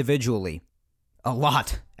one individually. A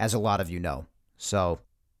lot, as a lot of you know. So,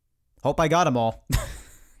 hope I got them all.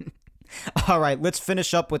 All right, let's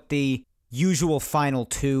finish up with the usual final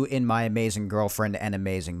two in My Amazing Girlfriend and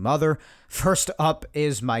Amazing Mother. First up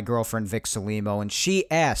is my girlfriend Vic Salimo, and she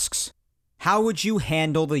asks, how would you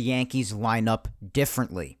handle the Yankees lineup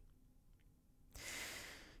differently?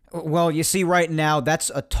 Well, you see, right now, that's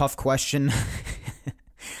a tough question.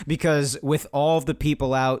 Because with all of the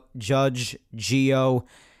people out, Judge, Gio,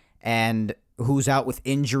 and who's out with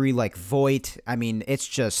injury like Voit, I mean,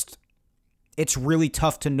 it's really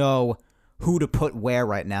tough to know who to put where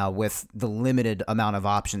right now with the limited amount of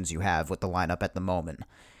options you have with the lineup at the moment.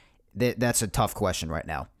 That's a tough question right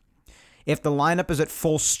now. If the lineup is at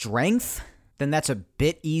full strength, then that's a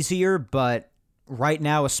bit easier, but right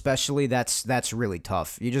now especially, that's really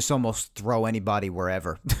tough. You just almost throw anybody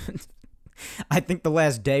wherever. I think the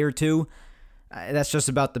last day or two, that's just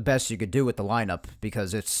about the best you could do with the lineup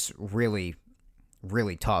because it's really,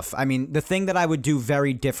 really tough. I mean, the thing that I would do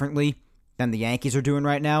very differently than the Yankees are doing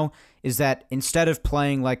right now is that instead of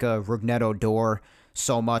playing like a Rougned Odor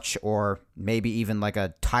so much, or maybe even like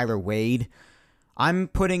a Tyler Wade, I'm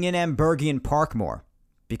putting in Ambergy and Park more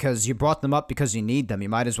because you brought them up because you need them. You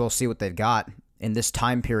might as well see what they've got in this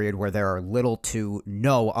time period where there are little to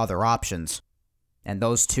no other options. And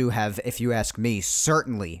those two have, if you ask me,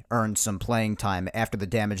 certainly earned some playing time after the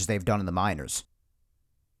damage they've done in the minors.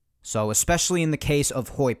 So especially in the case of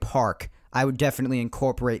Hoy Park, I would definitely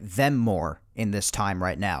incorporate them more in this time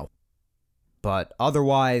right now. But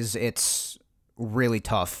otherwise, it's really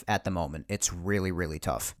tough at the moment. It's really, really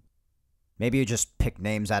tough. Maybe you just pick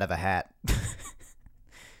names out of a hat.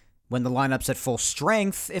 When the lineup's at full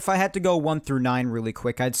strength, if I had to go 1 through 9 really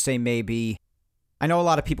quick, I'd say maybe... I know a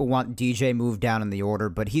lot of people want DJ moved down in the order,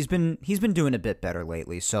 but he's been doing a bit better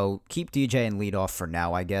lately, so keep DJ in leadoff for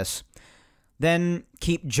now, I guess. Then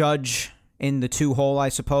keep Judge in the 2 hole, I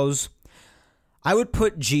suppose. I would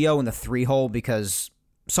put Gio in the 3 hole because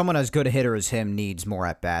someone as good a hitter as him needs more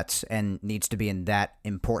at-bats and needs to be in that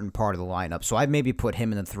important part of the lineup. So I'd maybe put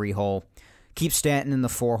him in the 3 hole. Keep Stanton in the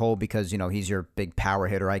 4 hole because, you know, he's your big power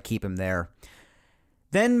hitter. I keep him there.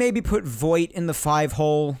 Then maybe put Voit in the 5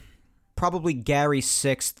 hole. Probably Gary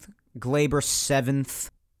 6th. Glaber 7th.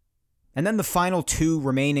 And then the final 2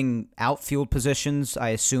 remaining outfield positions, I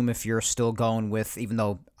assume if you're still going with, even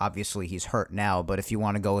though obviously he's hurt now, but if you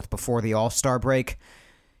want to go with before the All-Star break,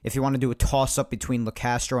 if you want to do a toss-up between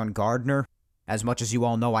LeCastro and Gardner, as much as you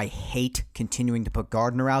all know I hate continuing to put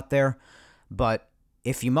Gardner out there, but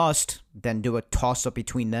if you must, then do a toss-up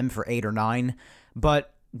between them for 8 or 9.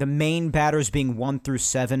 But the main batters being 1 through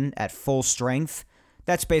 7 at full strength,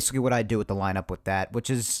 that's basically what I do with the lineup with that, which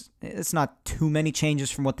is, it's not too many changes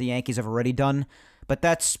from what the Yankees have already done, but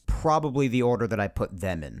that's probably the order that I put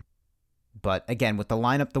them in. But again, with the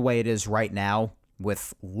lineup the way it is right now,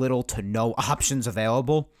 with little to no options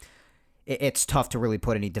available, it's tough to really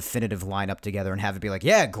put any definitive lineup together and have it be like,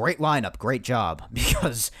 yeah, great lineup, great job,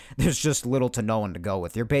 because there's just little to no one to go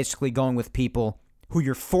with. You're basically going with people who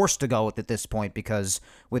you're forced to go with at this point, because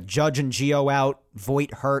with Judge and Gio out,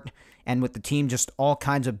 Voit hurt, and with the team just all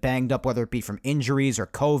kinds of banged up, whether it be from injuries or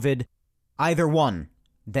COVID, either one,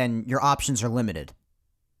 then your options are limited.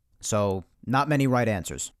 So, not many right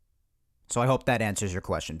answers. So I hope that answers your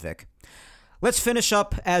question, Vic. Let's finish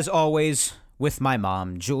up, as always, with my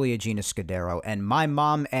mom, Julia Gina Scudero, and my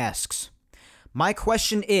mom asks, my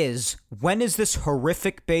question is, when is this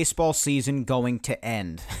horrific baseball season going to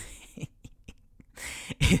end?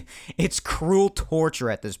 It's cruel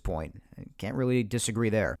torture at this point. I can't really disagree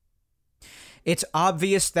there. It's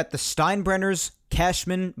obvious that the Steinbrenners,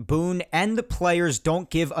 Cashman, Boone, and the players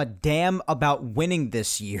don't give a damn about winning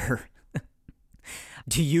this year.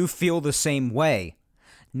 Do you feel the same way?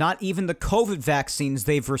 Not even the COVID vaccines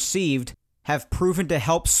they've received have proven to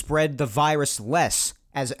help spread the virus less,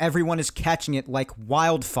 as everyone is catching it like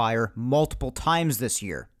wildfire multiple times this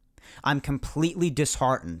year. I'm completely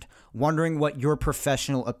disheartened, wondering what your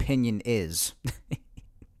professional opinion is.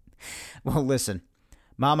 Well, listen,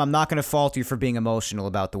 Mom, I'm not going to fault you for being emotional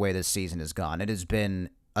about the way this season has gone. It has been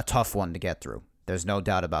a tough one to get through. There's no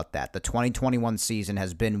doubt about that. The 2021 season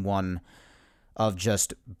has been one of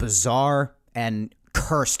just bizarre and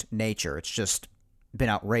cursed nature. It's just been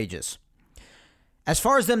outrageous. As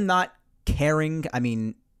far as them not caring, I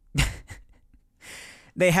mean,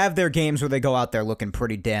 they have their games where they go out there looking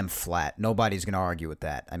pretty damn flat. Nobody's going to argue with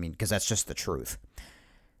that. I mean, because that's just the truth.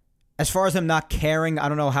 As far as them not caring, I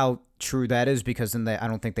don't know how true that is, because then I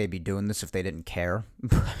don't think they'd be doing this if they didn't care.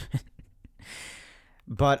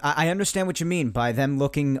 But I understand what you mean by them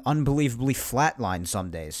looking unbelievably flatlined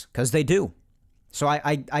some days, because they do. So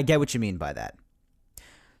I get what you mean by that.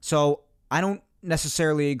 So I don't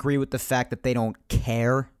necessarily agree with the fact that they don't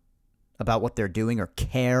care about what they're doing or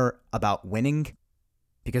care about winning,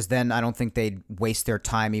 because then I don't think they'd waste their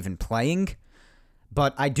time even playing.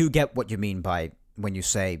 But I do get what you mean by when you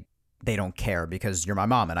say they don't care, because you're my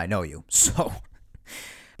mom and I know you. So,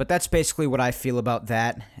 but that's basically what I feel about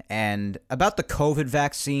that. And about the COVID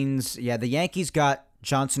vaccines, yeah, the Yankees got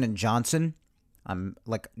Johnson & Johnson. I'm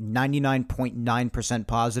like 99.9%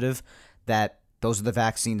 positive that those are the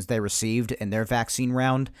vaccines they received in their vaccine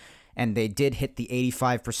round. And they did hit the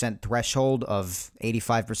 85% threshold of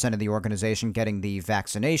 85% of the organization getting the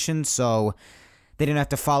vaccination. So they didn't have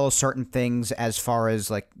to follow certain things as far as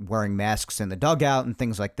like wearing masks in the dugout and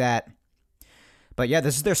things like that. But yeah,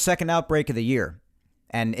 this is their second outbreak of the year.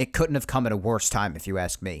 And it couldn't have come at a worse time, if you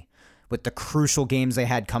ask me. With the crucial games they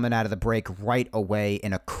had coming out of the break right away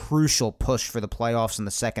in a crucial push for the playoffs in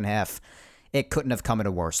the second half, it couldn't have come at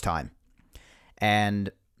a worse time.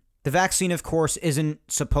 And the vaccine, of course, isn't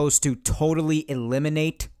supposed to totally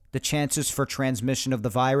eliminate the chances for transmission of the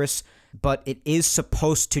virus, but it is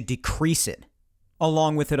supposed to decrease it.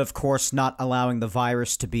 Along with it, of course, not allowing the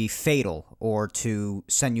virus to be fatal or to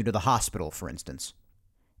send you to the hospital, for instance.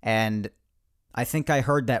 And I think I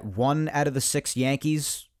heard that 1 out of the 6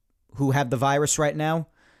 Yankees who have the virus right now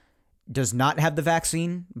does not have the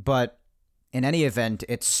vaccine, but in any event,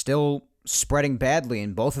 it's still spreading badly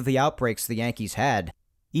in both of the outbreaks the Yankees had,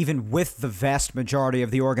 even with the vast majority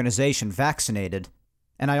of the organization vaccinated.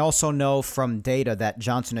 And I also know from data that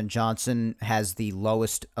Johnson & Johnson has the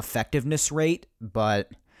lowest effectiveness rate,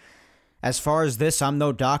 but as far as this, I'm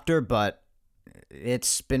no doctor, but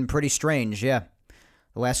it's been pretty strange, yeah.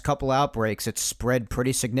 The last couple outbreaks, it's spread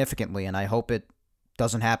pretty significantly, and I hope it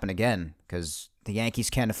doesn't happen again, because the Yankees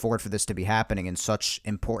can't afford for this to be happening in such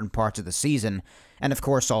important parts of the season. And of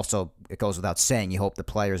course, also, it goes without saying, you hope the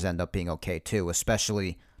players end up being okay too,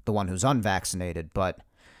 especially the one who's unvaccinated. But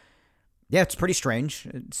yeah, it's pretty strange.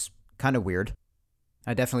 It's kind of weird.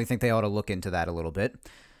 I definitely think they ought to look into that a little bit.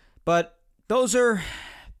 But those are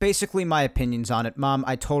basically my opinions on it. Mom,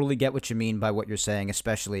 I totally get what you mean by what you're saying,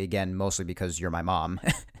 especially, again, mostly because you're my mom.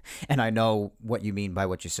 And I know what you mean by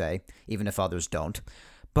what you say, even if others don't.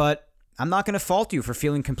 But I'm not going to fault you for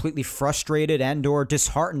feeling completely frustrated and or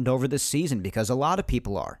disheartened over this season, because a lot of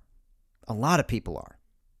people are. A lot of people are.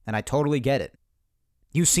 And I totally get it.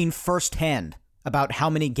 You've seen firsthand about how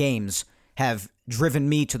many games have driven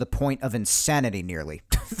me to the point of insanity nearly.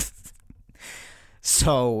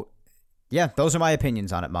 So, yeah, those are my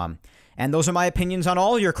opinions on it, Mom. And those are my opinions on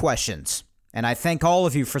all your questions. And I thank all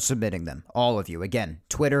of you for submitting them. All of you. Again,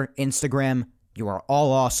 Twitter, Instagram, you are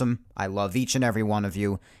all awesome. I love each and every one of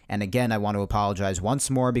you. And again, I want to apologize once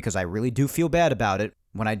more, because I really do feel bad about it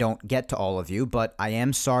when I don't get to all of you. But I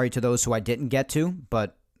am sorry to those who I didn't get to.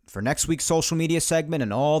 But for next week's social media segment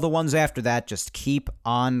and all the ones after that, just keep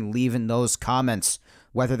on leaving those comments.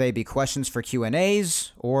 whether they be questions for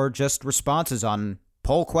Q&As or just responses on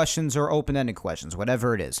poll questions or open-ended questions,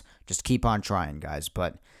 whatever it is. Just keep on trying, guys.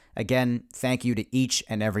 But again, thank you to each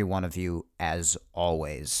and every one of you, as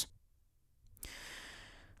always.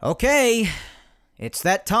 Okay, it's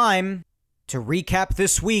that time to recap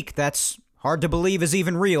this week. That's hard to believe is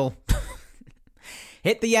even real.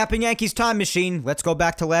 Hit the Yapping Yankees time machine. Let's go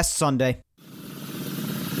back to last Sunday.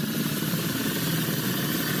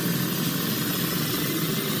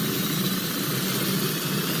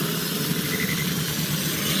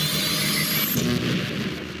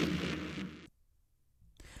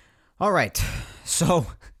 All right, so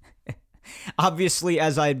obviously,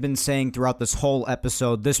 as I had been saying throughout this whole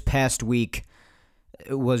episode, this past week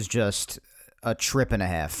was just a trip and a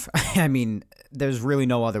half. I mean, there's really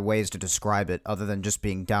no other ways to describe it other than just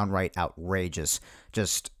being downright outrageous.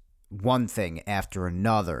 Just one thing after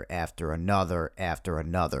another, after another, after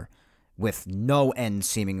another, with no end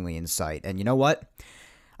seemingly in sight. And you know what?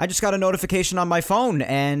 I just got a notification on my phone,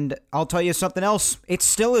 and I'll tell you something else. It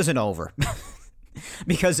still isn't over.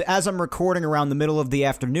 Because as I'm recording around the middle of the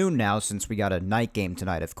afternoon now, since we got a night game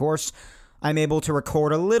tonight, of course, I'm able to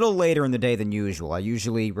record a little later in the day than usual. I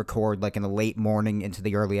usually record like in the late morning into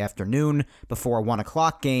the early afternoon before a 1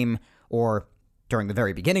 o'clock game, or during the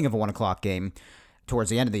very beginning of a 1 o'clock game, towards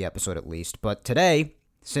the end of the episode at least. But today,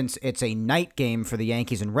 since it's a night game for the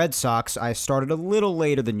Yankees and Red Sox, I started a little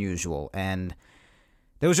later than usual, and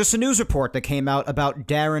there was just a news report that came out about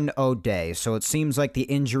Darren O'Day, so it seems like the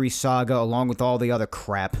injury saga, along with all the other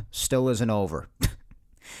crap, still isn't over.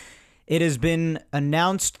 It has been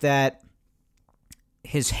announced that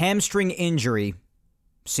his hamstring injury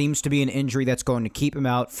seems to be an injury that's going to keep him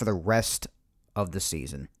out for the rest of the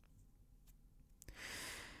season.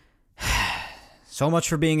 So much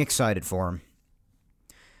for being excited for him.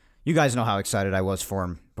 You guys know how excited I was for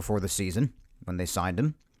him before the season, when they signed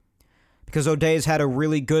him. Because O'Day has had a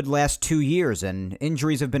really good last 2 years, and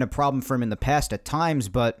injuries have been a problem for him in the past at times,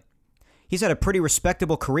 but he's had a pretty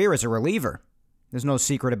respectable career as a reliever. There's no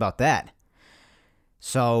secret about that.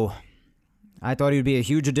 So I thought he would be a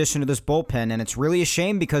huge addition to this bullpen, and it's really a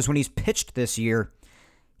shame because when he's pitched this year,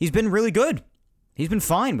 he's been really good. He's been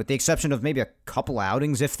fine, with the exception of maybe a couple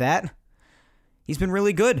outings, if that. He's been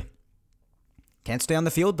really good. Can't stay on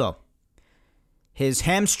the field, though. His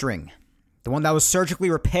hamstring, the one that was surgically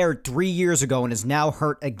repaired 3 years ago and is now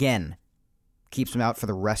hurt again, keeps him out for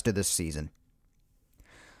the rest of this season.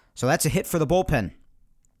 So that's a hit for the bullpen.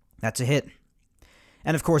 That's a hit.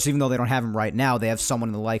 And of course, even though they don't have him right now, they have someone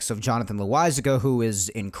in the likes of Jonathan Loaisiga who is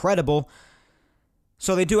incredible.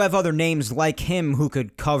 So they do have other names like him who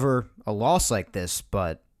could cover a loss like this,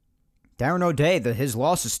 but Darren O'Day, his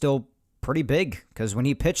loss is still pretty big because when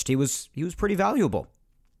he pitched, he was pretty valuable.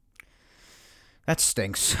 That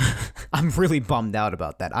stinks. I'm really bummed out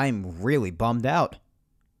about that. I'm really bummed out.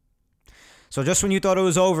 So just when you thought it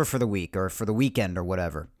was over for the week or for the weekend or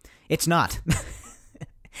whatever, it's not.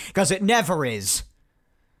 Because it never is.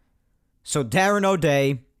 So Darren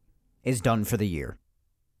O'Day is done for the year.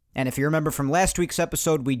 And if you remember from last week's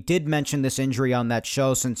episode, we did mention this injury on that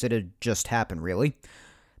show since it had just happened, really.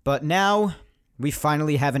 But now we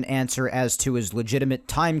finally have an answer as to his legitimate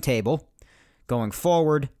timetable going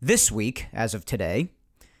forward this week, as of today,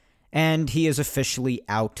 and he is officially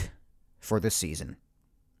out for the season.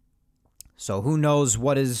 So who knows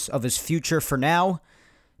what is of his future for now,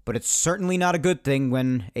 but it's certainly not a good thing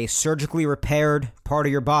when a surgically repaired part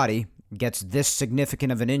of your body gets this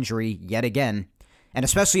significant of an injury yet again, and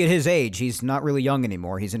especially at his age. He's not really young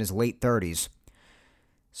anymore. He's in his late 30s.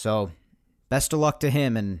 So best of luck to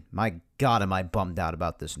him, and my God, am I bummed out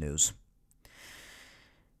about this news.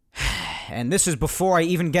 And this is before I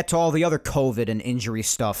even get to all the other COVID and injury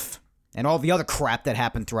stuff and all the other crap that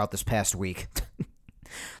happened throughout this past week.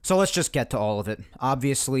 So let's just get to all of it.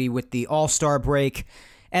 Obviously, with the All-Star break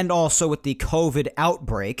and also with the COVID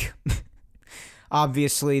outbreak,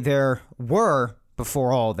 obviously there were,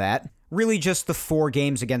 before all that, really just the 4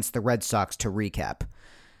 games against the Red Sox to recap.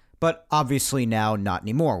 But obviously now not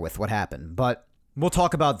anymore with what happened. But we'll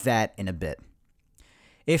talk about that in a bit.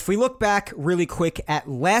 If we look back really quick at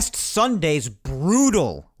last Sunday's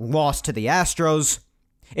brutal loss to the Astros,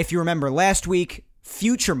 if you remember last week,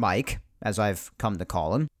 Future Mike, as I've come to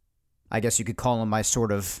call him, I guess you could call him my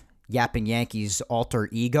sort of Yapping Yankees alter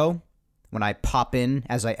ego, when I pop in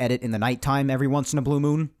as I edit in the nighttime every once in a blue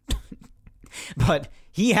moon. But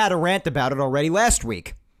he had a rant about it already last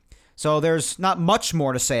week. So there's not much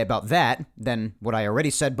more to say about that than what I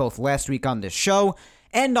already said both last week on this show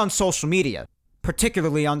and on social media.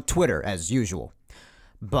 Particularly on Twitter, as usual.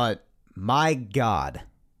 But, my God,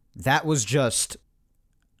 that was just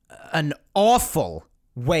an awful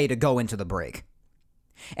way to go into the break.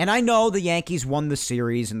 And I know the Yankees won the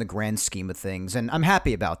series in the grand scheme of things, and I'm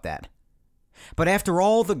happy about that. But after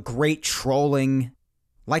all the great trolling,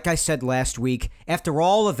 like I said last week, after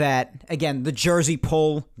all of that, again, the jersey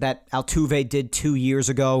pull that Altuve did 2 years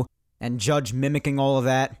ago, and Judge mimicking all of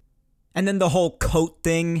that, and then the whole coat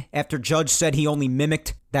thing after Judge said he only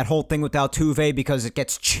mimicked that whole thing with Altuve because it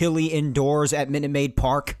gets chilly indoors at Minute Maid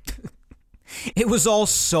Park. It was all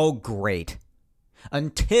so great.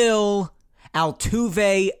 Until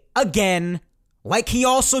Altuve, again, like he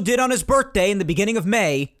also did on his birthday in the beginning of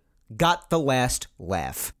May, got the last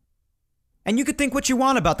laugh. And you could think what you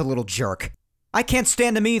want about the little jerk. I can't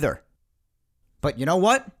stand him either. But you know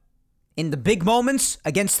what? In the big moments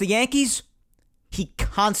against the Yankees, he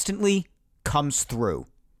constantly comes through.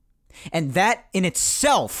 And that in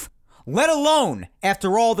itself, let alone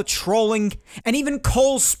after all the trolling and even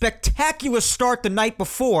Cole's spectacular start the night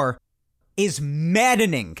before, is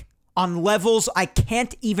maddening on levels I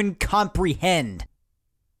can't even comprehend.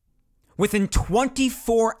 Within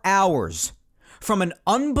 24 hours, from an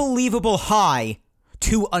unbelievable high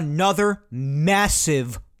to another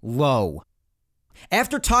massive low.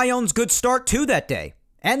 After Tyone's good start too that day,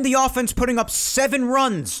 and the offense putting up 7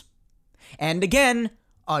 runs. And again,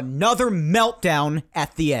 another meltdown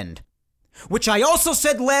at the end. Which I also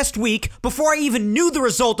said last week, before I even knew the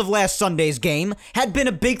result of last Sunday's game, had been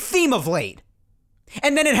a big theme of late.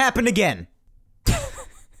 And then it happened again.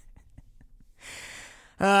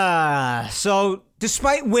 So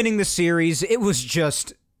despite winning the series, it was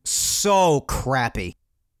just so crappy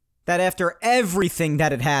that after everything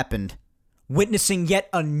that had happened, witnessing yet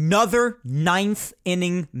another 9th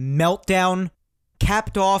inning meltdown,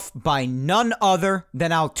 capped off by none other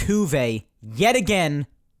than Altuve yet again,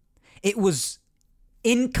 it was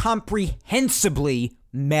incomprehensibly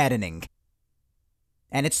maddening.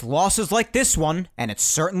 And it's losses like this one, and it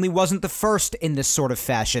certainly wasn't the first in this sort of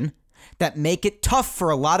fashion, that make it tough for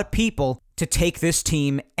a lot of people to take this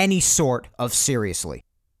team any sort of seriously.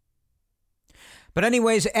 But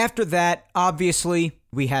anyways, after that, obviously,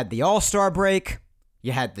 we had the All-Star break,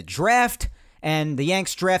 you had the draft, and the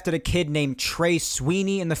Yanks drafted a kid named Trey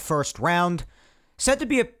Sweeney in the first round. Said to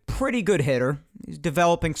be a pretty good hitter. He's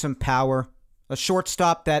developing some power. A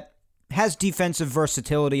shortstop that has defensive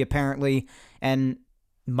versatility, apparently, and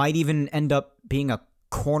might even end up being a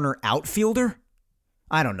corner outfielder?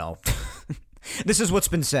 I don't know. This is what's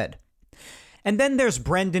been said. And then there's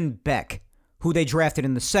Brendan Beck, who they drafted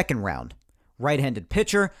in the second round. Right-handed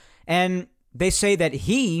pitcher, and they say that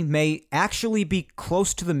he may actually be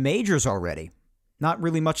close to the majors already. Not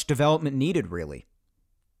really much development needed, really.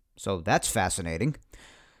 So that's fascinating.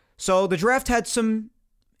 So the draft had some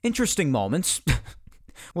interesting moments.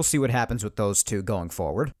 We'll see what happens with those two going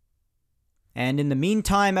forward. And in the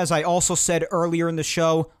meantime, as I also said earlier in the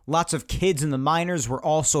show, lots of kids in the minors were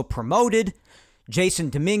also promoted. Jason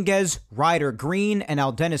Dominguez, Ryder Green, and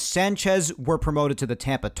Aldenis Sanchez were promoted to the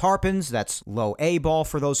Tampa Tarpons. That's low A ball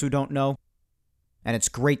for those who don't know. And it's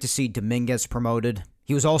great to see Dominguez promoted.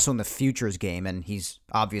 He was also in the Futures game, and he's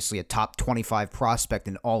obviously a top 25 prospect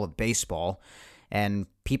in all of baseball. And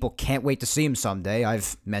people can't wait to see him someday.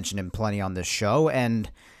 I've mentioned him plenty on this show,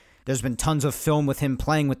 and there's been tons of film with him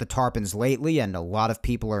playing with the Tarpons lately, and a lot of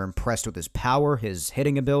people are impressed with his power, his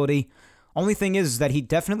hitting ability. Only thing is that he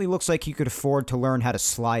definitely looks like he could afford to learn how to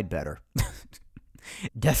slide better.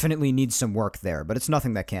 Definitely needs some work there, but it's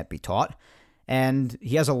nothing that can't be taught. And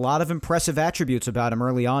he has a lot of impressive attributes about him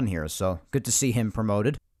early on here, so good to see him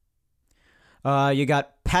promoted. You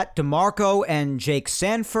got Pat DeMarco and Jake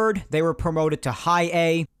Sanford. They were promoted to High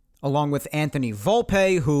A, along with Anthony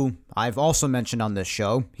Volpe, who I've also mentioned on this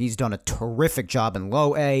show. He's done a terrific job in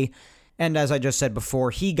Low A. And as I just said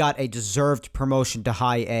before, he got a deserved promotion to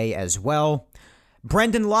High A as well.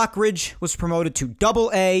 Brendan Lockridge was promoted to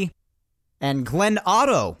Double A. And Glenn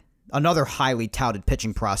Otto, another highly touted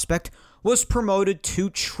pitching prospect, was promoted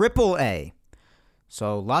to Triple A.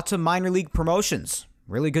 So lots of minor league promotions.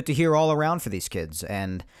 Really good to hear all around for these kids.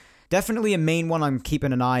 And definitely a main one I'm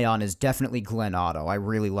keeping an eye on is definitely Glenn Otto. I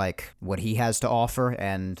really like what he has to offer,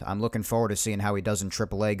 and I'm looking forward to seeing how he does in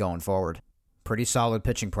Triple A going forward. Pretty solid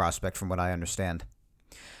pitching prospect from what I understand.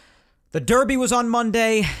 The Derby was on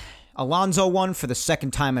Monday. Alonso won for the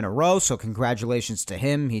second time in a row, so congratulations to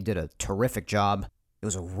him. He did a terrific job. It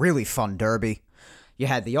was a really fun Derby. You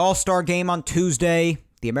had the All-Star game on Tuesday.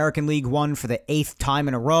 The American League won for the 8th time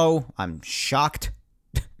in a row. I'm shocked.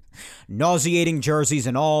 Nauseating jerseys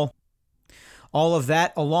and all. All of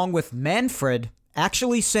that, along with Manfred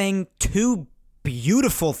actually saying 2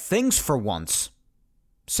 beautiful things for once.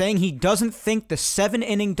 Saying he doesn't think the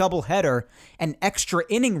 7-inning doubleheader and extra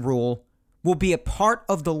inning rule will be a part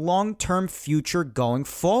of the long-term future going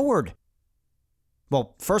forward.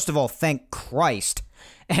 Well, first of all, thank Christ.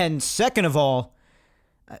 And second of all,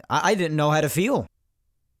 I didn't know how to feel.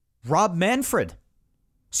 Rob Manfred,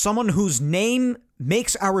 someone whose name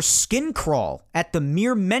makes our skin crawl at the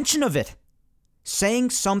mere mention of it,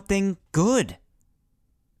 saying something good.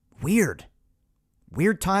 Weird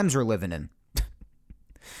times we're living in.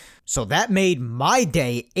 So that made my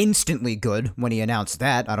day instantly good when he announced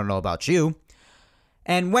that. I don't know about you.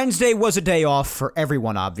 And Wednesday was a day off for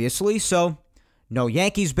everyone, obviously, so no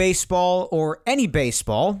Yankees baseball or any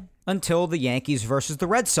baseball until the Yankees versus the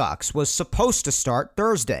Red Sox was supposed to start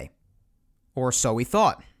Thursday. Or so we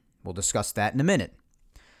thought. We'll discuss that in a minute.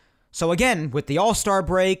 So again, with the All-Star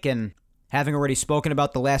break and having already spoken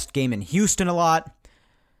about the last game in Houston a lot,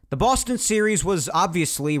 the Boston series was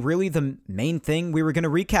obviously really the main thing we were going to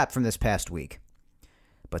recap from this past week.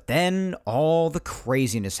 But then all the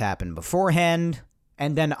craziness happened beforehand,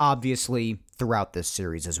 and then obviously throughout this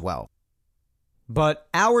series as well. But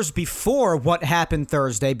hours before what happened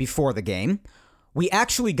Thursday before the game, we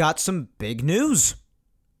actually got some big news.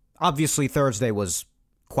 Obviously Thursday was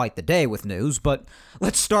quite the day with news, but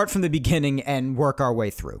let's start from the beginning and work our way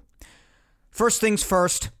through. First things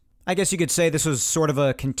first, I guess you could say this was sort of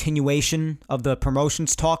a continuation of the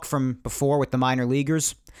promotions talk from before with the minor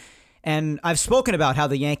leaguers. And I've spoken about how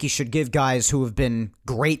the Yankees should give guys who have been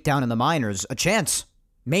great down in the minors a chance.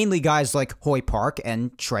 Mainly guys like Hoy Park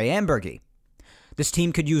and Trey Amburgey. This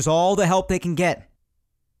team could use all the help they can get.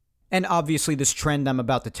 And obviously this trend I'm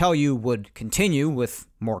about to tell you would continue with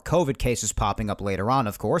more COVID cases popping up later on,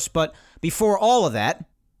 of course. But before all of that,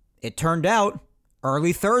 it turned out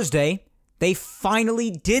early Thursday, they finally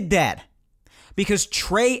did that because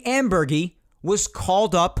Trey Amburgey was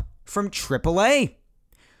called up from AAA.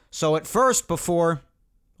 So at first, before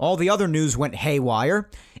all the other news went haywire,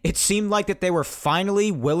 it seemed like that they were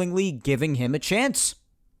finally willingly giving him a chance.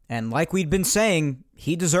 And like we'd been saying,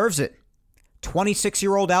 he deserves it.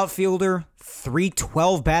 26-year-old outfielder,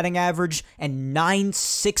 .312 batting average, and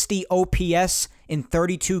 .960 OPS in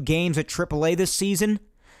 32 games at AAA this season.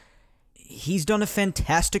 He's done a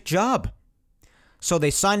fantastic job. So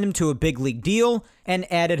they signed him to a big league deal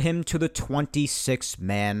and added him to the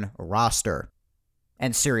 26-man roster.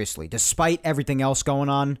 And seriously, despite everything else going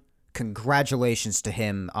on, congratulations to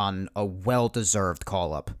him on a well-deserved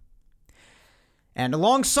call-up. And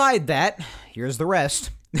alongside that, here's the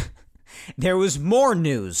rest. There was more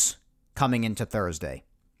news coming into Thursday.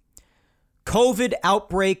 COVID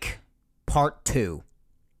outbreak part 2.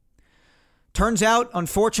 Turns out,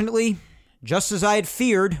 unfortunately, just as I had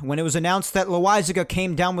feared when it was announced that Loaisiga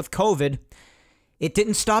came down with COVID, it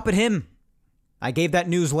didn't stop at him. I gave that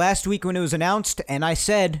news last week when it was announced, and I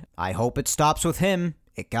said, I hope it stops with him.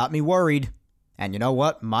 It got me worried. And you know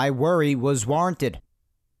what? My worry was warranted.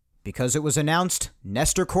 Because it was announced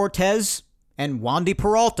Nestor Cortes and Wandy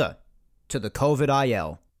Peralta to the COVID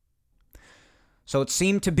IL. So it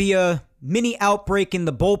seemed to be a mini outbreak in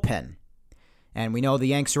the bullpen. And we know the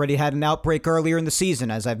Yanks already had an outbreak earlier in the season,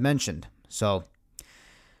 as I've mentioned. So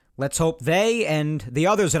let's hope they and the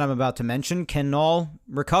others that I'm about to mention can all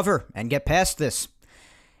recover and get past this.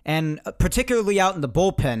 And particularly out in the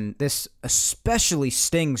bullpen, this especially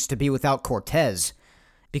stings to be without Cortes.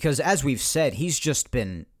 Because as we've said, he's just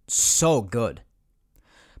been so good.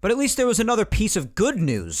 But at least there was another piece of good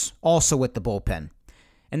news also with the bullpen.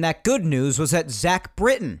 And that good news was that Zach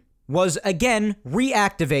Britton was again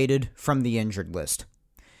reactivated from the injured list.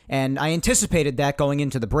 And I anticipated that going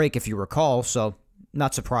into the break, if you recall, so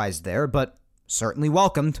not surprised there, but certainly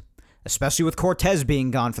welcomed, especially with Cortes being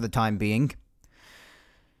gone for the time being.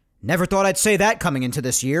 Never thought I'd say that coming into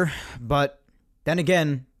this year, but then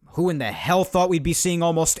again, who in the hell thought we'd be seeing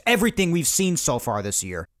almost everything we've seen so far this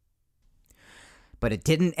year? But it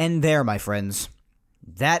didn't end there, my friends.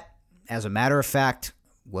 That, as a matter of fact,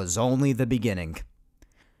 was only the beginning.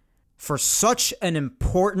 For such an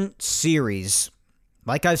important series,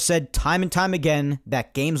 like I've said time and time again,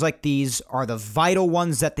 that games like these are the vital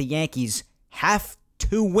ones that the Yankees have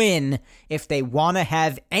to win if they want to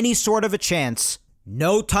have any sort of a chance.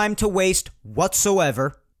 No time to waste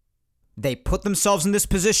whatsoever. They put themselves in this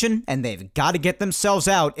position, and they've got to get themselves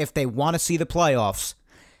out if they want to see the playoffs.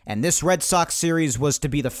 And this Red Sox series was to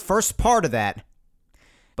be the first part of that,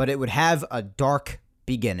 but it would have a dark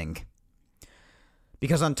beginning.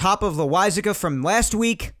 Because on top of Loaisiga from last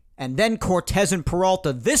week, and then Cortes and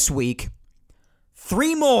Peralta this week,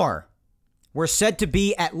 3 more were said to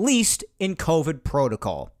be at least in COVID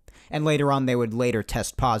protocol, and later on they would later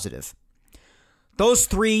test positive. Those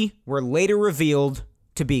 3 were later revealed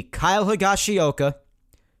to be Kyle Higashioka,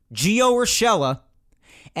 Gio Urshela,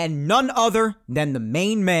 and none other than the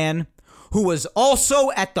main man who was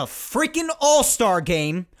also at the freaking All-Star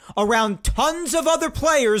game around tons of other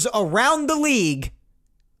players around the league,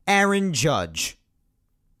 Aaron Judge.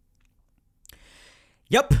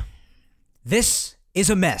 Yep, this is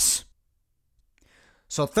a mess.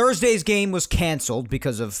 So Thursday's game was canceled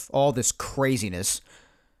because of all this craziness,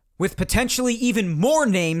 with potentially even more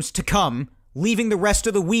names to come, leaving the rest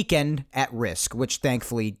of the weekend at risk, which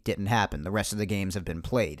thankfully didn't happen. The rest of the games have been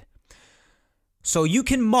played. So you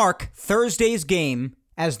can mark Thursday's game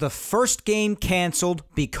as the first game canceled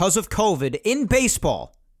because of COVID in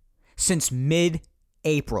baseball since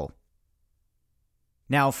mid-April.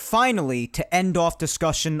 Now, finally, to end off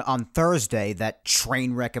discussion on Thursday, that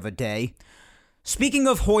train wreck of a day, speaking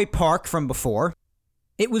of Hoy Park from before,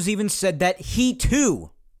 it was even said that he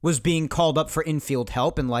too was being called up for infield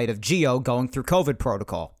help in light of Gio going through COVID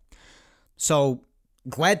protocol. So,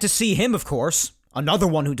 glad to see him, of course, another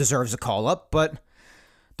one who deserves a call-up, but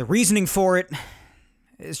the reasoning for it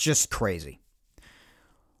is just crazy.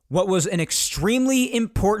 What was an extremely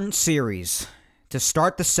important series to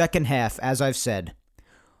start the second half, as I've said,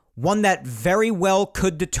 one that very well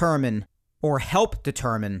could determine or help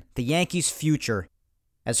determine the Yankees' future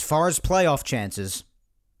as far as playoff chances,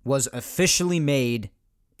 was officially made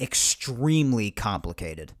extremely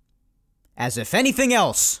complicated. As if anything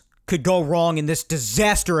else could go wrong in this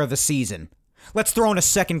disaster of a season. Let's throw in a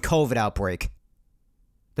second COVID outbreak.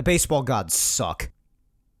 The baseball gods suck.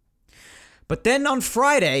 But then on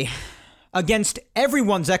Friday, against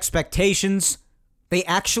everyone's expectations, they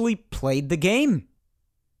actually played the game.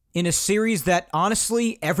 In a series that,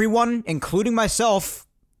 honestly, everyone, including myself,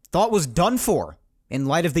 thought was done for in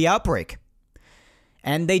light of the outbreak.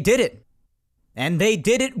 And they did it. And they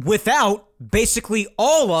did it without basically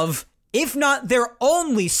all of, if not their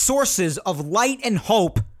only sources of light and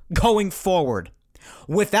hope going forward.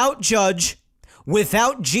 Without Judge,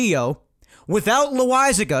 without Gio, without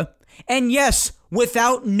Loaisiga, and yes,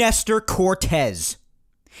 without Nestor Cortez.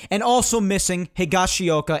 And also missing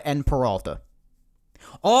Higashioka and Peralta.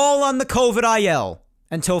 All on the COVID IL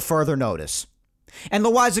until further notice. And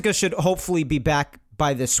Loaisiga should hopefully be back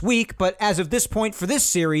by this week, but as of this point for this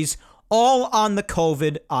series, all on the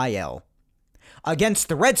COVID IL. Against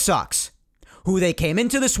the Red Sox, who they came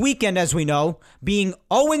into this weekend, as we know, being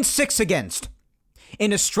 0-6 against,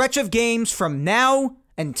 in a stretch of games from now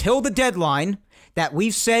until the deadline that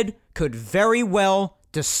we've said could very well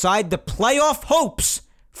decide the playoff hopes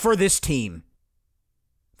for this team.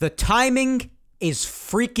 The timing is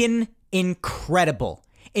freaking incredible.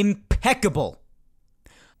 Impeccable.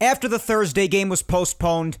 After the Thursday game was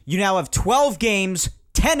postponed, you now have 12 games,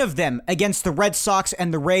 10 of them against the Red Sox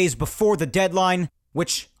and the Rays before the deadline,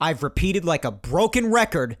 which I've repeated like a broken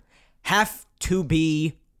record, have to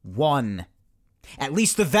be won. At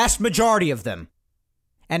least the vast majority of them.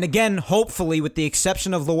 And again, hopefully, with the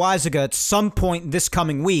exception of Loaisiga at some point this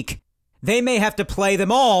coming week, they may have to play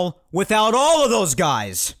them all without all of those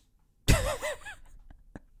guys.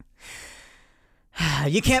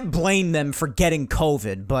 You can't blame them for getting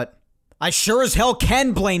COVID, but I sure as hell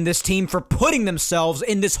can blame this team for putting themselves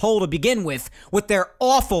in this hole to begin with their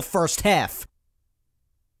awful first half.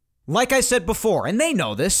 Like I said before, and they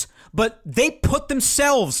know this, but they put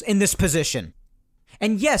themselves in this position.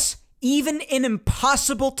 And yes, even in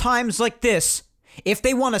impossible times like this, if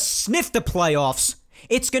they want to sniff the playoffs,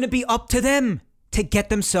 it's going to be up to them to get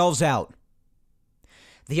themselves out.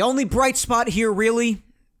 The only bright spot here really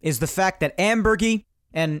is the fact that Ambergy,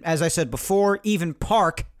 and as I said before, even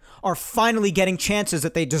Park, are finally getting chances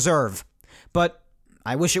that they deserve. But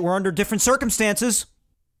I wish it were under different circumstances.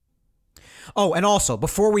 Oh, and also,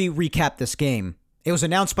 before we recap this game, it was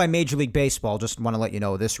announced by Major League Baseball, just want to let you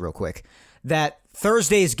know this real quick, that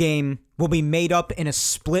Thursday's game will be made up in a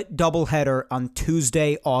split doubleheader on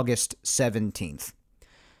Tuesday, August 17th.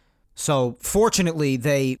 So, fortunately,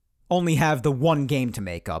 they only have the one game to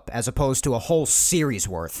make up, as opposed to a whole series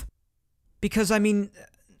worth. Because, I mean,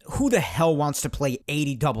 who the hell wants to play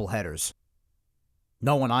 80 doubleheaders?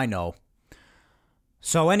 No one I know.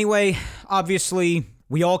 So anyway, obviously,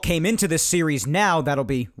 we all came into this series now, that'll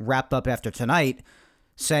be wrapped up after tonight,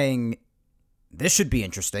 saying, this should be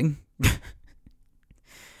interesting.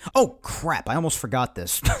 Oh, crap, I almost forgot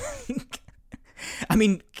this. I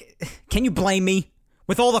mean, can you blame me?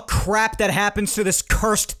 With all the crap that happens to this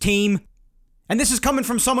cursed team? And this is coming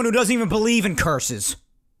from someone who doesn't even believe in curses.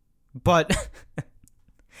 But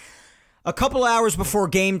a couple hours before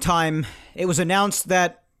game time, it was announced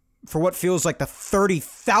that, for what feels like the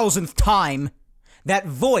 30,000th time, that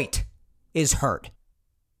Voit is hurt.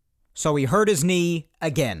 So he hurt his knee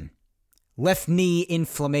again. Left knee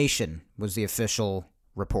inflammation was the official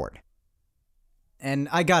report. And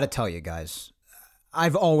I gotta tell you guys,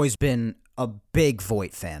 I've always been a big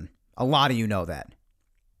Voit fan. A lot of you know that.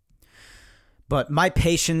 But my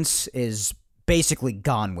patience is basically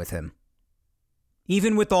gone with him.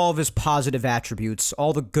 Even with all of his positive attributes,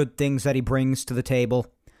 all the good things that he brings to the table,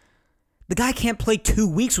 the guy can't play 2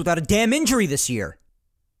 weeks without a damn injury this year.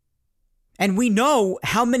 And we know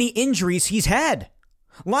how many injuries he's had.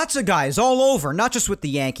 Lots of guys all over, not just with the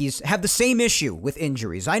Yankees, have the same issue with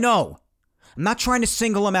injuries. I know. I'm not trying to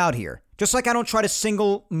single him out here, just like I don't try to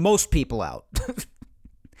single most people out.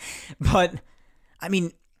 But, I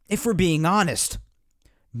mean, if we're being honest,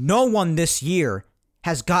 no one this year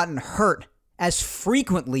has gotten hurt as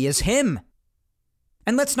frequently as him.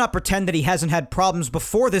 And let's not pretend that he hasn't had problems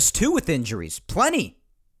before this too with injuries. Plenty.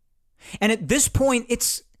 And at this point,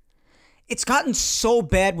 it's gotten so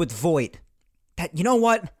bad with Voit that, you know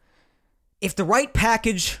what? If the right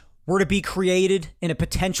package were to be created in a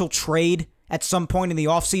potential trade at some point in the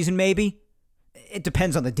offseason, maybe, it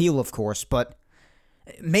depends on the deal, of course, but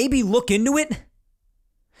maybe look into it.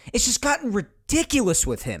 It's just gotten ridiculous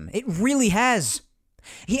with him. It really has.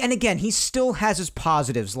 And again, he still has his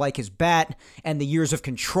positives, like his bat and the years of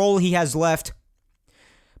control he has left.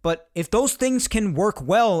 But if those things can work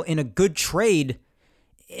well in a good trade,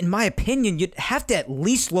 in my opinion, you'd have to at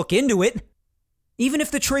least look into it. Even if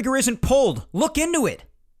the trigger isn't pulled, look into it.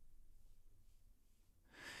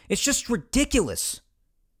 It's just ridiculous.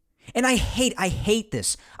 And I hate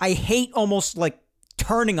this. I hate almost like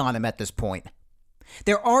turning on him at this point.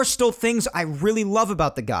 There are still things I really love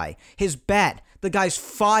about the guy. His bat, the guy's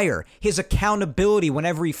fire, his accountability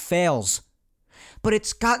whenever he fails. But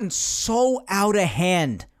it's gotten so out of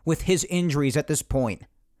hand with his injuries at this point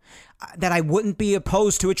that I wouldn't be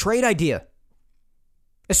opposed to a trade idea.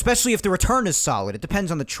 Especially if the return is solid. It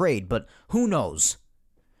depends on the trade, but who knows?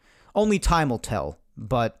 Only time will tell.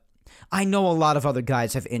 But I know a lot of other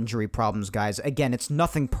guys have injury problems, guys. Again, it's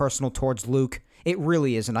nothing personal towards Luke. It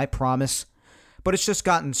really isn't, I promise. But it's just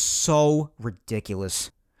gotten so ridiculous.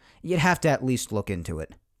 You'd have to at least look into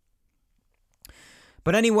it.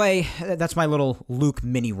 But anyway, that's my little Luke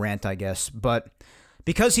mini rant, I guess. But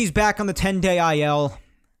because he's back on the 10-day IL,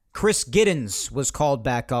 Chris Giddens was called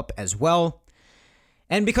back up as well.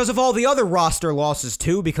 And because of all the other roster losses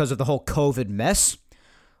too, because of the whole COVID mess,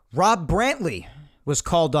 Rob Brantley was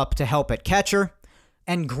called up to help at catcher,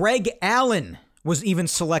 and Greg Allen was even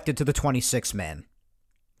selected to the 26-man.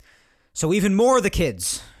 So even more of the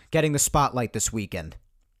kids getting the spotlight this weekend.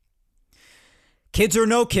 Kids or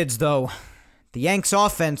no kids, though, the Yanks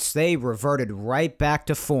offense, they reverted right back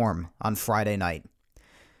to form on Friday night.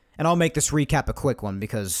 And I'll make this recap a quick one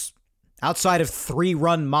because outside of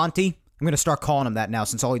 3-run Monty, I'm going to start calling him that now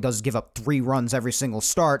since all he does is give up 3 runs every single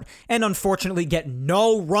start and unfortunately get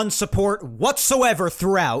no run support whatsoever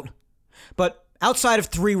throughout. But outside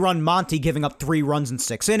of 3-run Monty giving up 3 runs in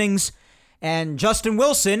 6 innings, and Justin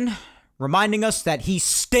Wilson reminding us that he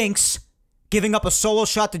stinks, giving up a solo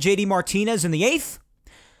shot to JD Martinez in the 8th,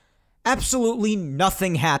 absolutely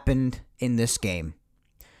nothing happened in this game.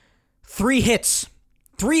 3 hits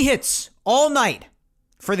all night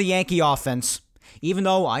for the Yankee offense. Even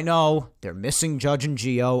though I know they're missing Judge and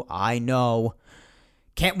Gio, I know.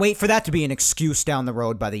 Can't wait for that to be an excuse down the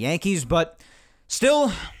road by the Yankees, but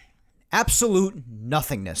still, absolute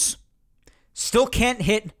nothingness. Still can't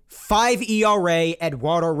hit 5 ERA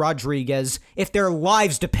Eduardo Rodriguez if their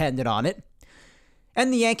lives depended on it.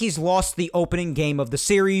 And the Yankees lost the opening game of the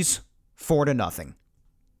series 4-0.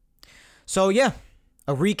 So yeah,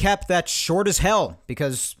 a recap that's short as hell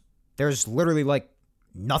because there's literally like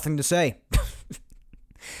nothing to say.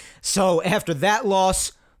 So after that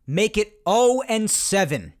loss, make it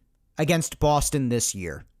 0-7 against Boston this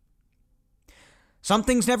year. Some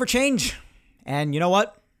things never change. And you know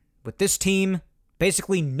what? With this team,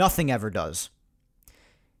 basically nothing ever does.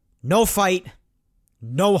 No fight,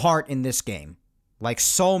 no heart in this game. Like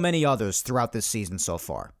so many others throughout this season so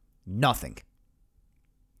far. Nothing.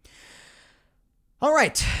 All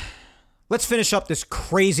right, let's finish up this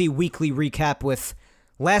crazy weekly recap with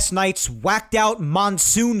last night's whacked-out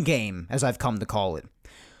monsoon game, as I've come to call it.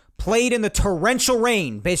 Played in the torrential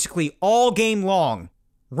rain basically all game long,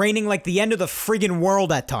 raining like the end of the friggin'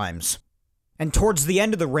 world at times. And towards the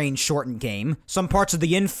end of the rain-shortened game, some parts of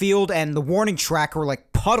the infield and the warning track were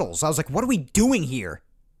like puddles. I was like, what are we doing here?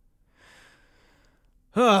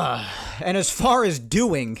 And as far as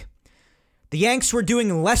doing, the Yanks were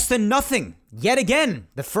doing less than nothing, yet again,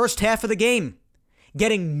 the first half of the game.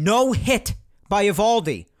 Getting no hit by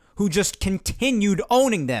Eovaldi, who just continued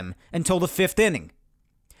owning them until the 5th inning.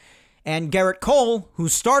 And Garrett Cole, who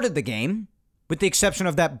started the game, with the exception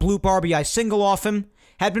of that bloop RBI single off him,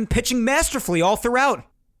 had been pitching masterfully all throughout.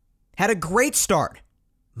 Had a great start.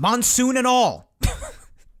 Monsoon and all.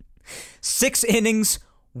 6 innings,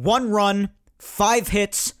 1 run, 5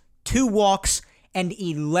 hits, 2 walks, and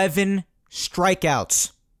 11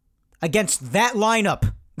 strikeouts against that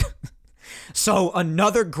lineup. So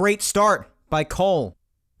another great start by Cole,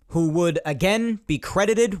 who would again be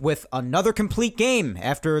credited with another complete game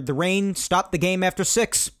after the rain stopped the game after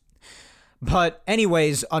 6. But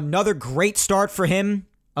anyways, another great start for him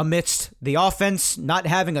amidst the offense not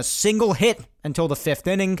having a single hit until the 5th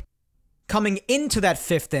inning. Coming into that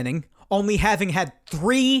 5th inning, only having had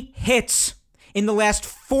 3 hits in the last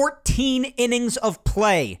 14 innings of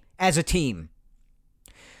play as a team.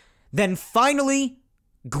 Then finally,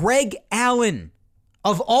 Greg Allen,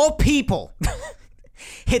 of all people,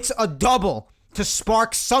 hits a double to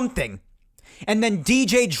spark something, and then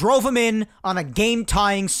DJ drove him in on a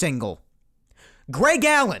game-tying single. Greg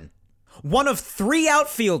Allen, one of 3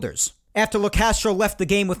 outfielders after LeCastro left the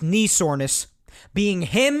game with knee soreness, being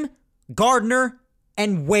him, Gardner,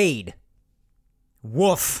 and Wade.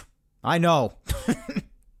 Woof. I know.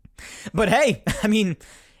 But hey, I mean,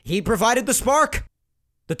 he provided the spark.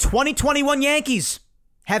 The 2021 Yankees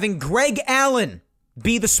having Greg Allen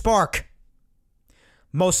be the spark.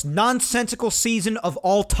 Most nonsensical season of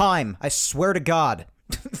all time, I swear to God.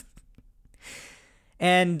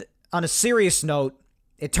 And on a serious note,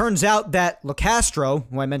 it turns out that LeCastro,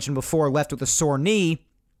 who I mentioned before left with a sore knee,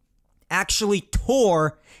 actually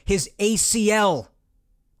tore his ACL.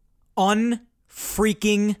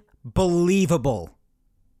 Unfreaking believable.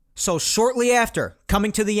 So shortly after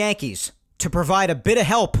coming to the Yankees to provide a bit of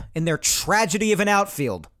help in their tragedy of an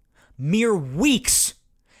outfield, mere weeks,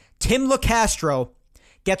 Tim LeCastro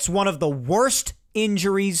gets one of the worst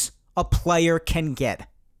injuries a player can get.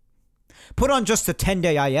 Put on just a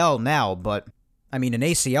 10-day IL now, but I mean, an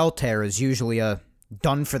ACL tear is usually a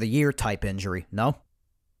done-for-the-year type injury, no?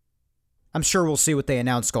 I'm sure we'll see what they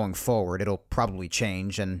announce going forward. It'll probably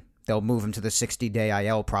change, and they'll move him to the 60-day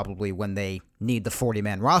IL probably when they need the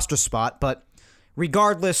 40-man roster spot. But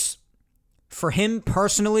regardless, for him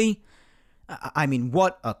personally, I mean,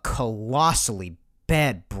 what a colossally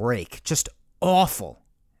bad break. Just awful.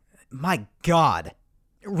 My God.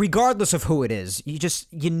 Regardless of who it is,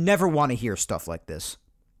 you never want to hear stuff like this.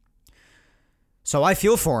 So I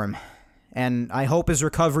feel for him, and I hope his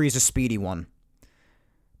recovery is a speedy one.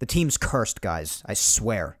 The team's cursed, guys, I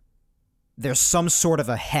swear. There's some sort of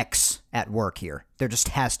a hex at work here. There just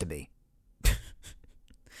has to be.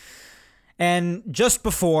 And just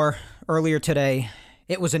before, earlier today,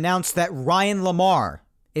 it was announced that Ryan LaMarre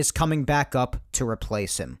is coming back up to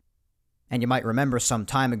replace him. And you might remember some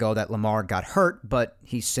time ago that LaMarre got hurt, but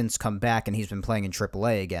he's since come back and he's been playing in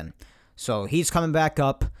AAA again. So he's coming back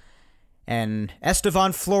up, and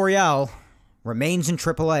Estevan Florial remains in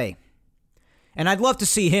AAA. And I'd love to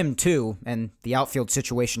see him too, and the outfield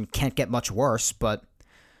situation can't get much worse, but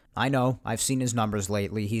I know, I've seen his numbers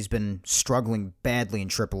lately. He's been struggling badly in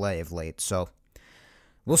AAA of late, so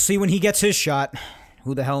we'll see when he gets his shot.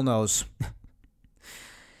 Who the hell knows?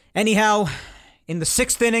 Anyhow, in the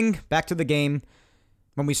 6th inning, back to the game,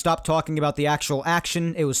 when we stopped talking about the actual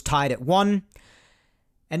action, it was tied at 1.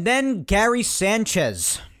 And then Gary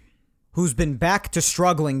Sanchez, who's been back to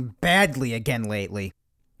struggling badly again lately,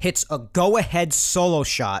 hits a go-ahead solo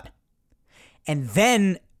shot. And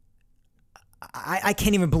then, I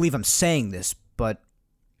can't even believe I'm saying this, but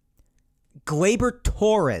Gleyber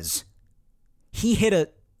Torres, he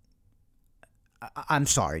hit I'm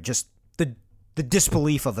sorry, just the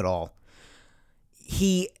disbelief of it all.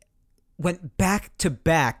 He went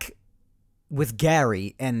back-to-back with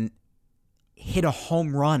Gary and hit a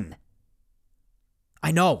home run.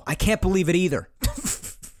 I know, I can't believe it either.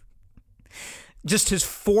 Just his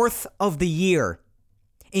 4th of the year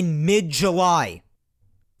in mid-July.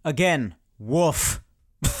 Again, woof.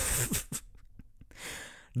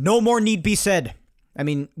 No more need be said. I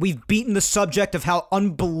mean, we've beaten the subject of how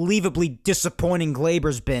unbelievably disappointing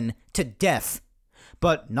Gleyber's been to death.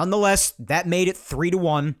 But nonetheless, that made it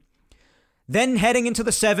 3-1. Then heading into the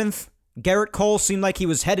 7th, Garrett Cole seemed like he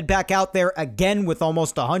was headed back out there again with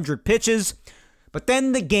almost 100 pitches. But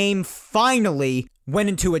then the game finally went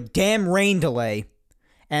into a damn rain delay,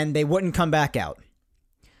 and they wouldn't come back out.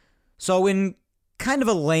 So in kind of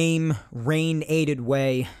a lame, rain-aided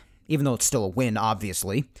way, even though it's still a win,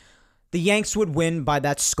 obviously, the Yanks would win by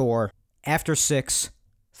that score after 6,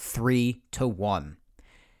 3-1.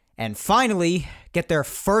 And finally get their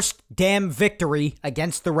first damn victory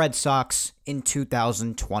against the Red Sox in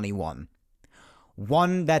 2021.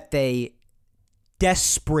 One that they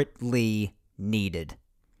desperately needed.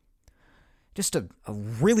 Just a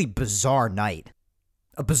really bizarre night.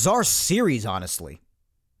 a bizarre series, honestly.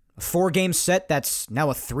 A 4-game set that's now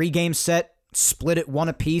a 3-game set, split at 1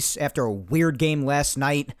 apiece after a weird game last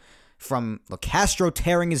night, from LeCastro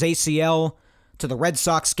tearing his ACL to the Red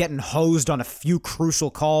Sox getting hosed on a few crucial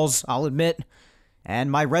calls, I'll admit.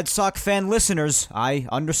 And my Red Sox fan listeners, I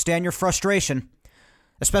understand your frustration.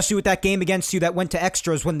 Especially with that game against you that went to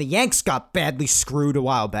extras when the Yanks got badly screwed a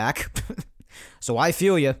while back. So I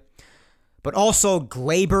feel you. But also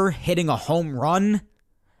Glaber hitting a home run,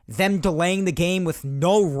 them delaying the game with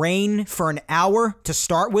no rain for an hour to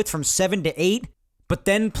start with from 7 to 8, but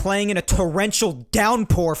then playing in a torrential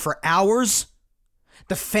downpour for hours.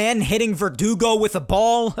 The fan hitting Verdugo with a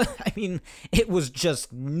ball. I mean, it was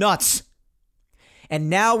just nuts. And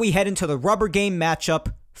now we head into the rubber game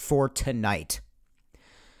matchup for tonight.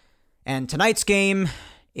 And tonight's game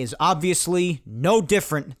is obviously no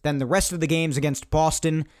different than the rest of the games against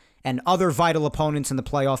Boston and other vital opponents in the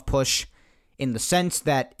playoff push, in the sense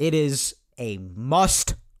that it is a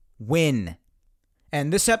must-win.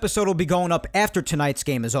 And this episode will be going up after tonight's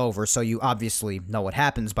game is over, so you obviously know what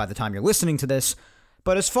happens by the time you're listening to this.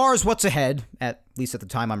 But as far as what's ahead, at least at the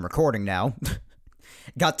time I'm recording now,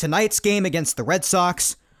 got tonight's game against the Red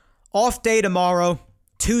Sox, off day tomorrow,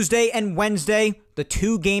 Tuesday and Wednesday, the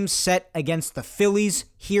 2 games set against the Phillies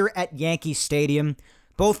here at Yankee Stadium.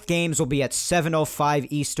 Both games will be at 7:05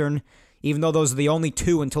 Eastern, even though those are the only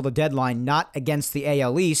 2 until the deadline, not against the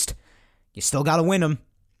AL East. You still gotta win them.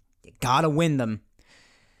 You gotta win them.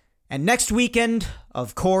 And next weekend,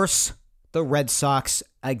 of course, the Red Sox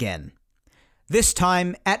again. This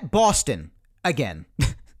time at Boston again.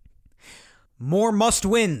 More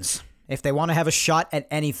must-wins if they want to have a shot at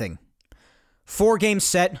anything. 4-game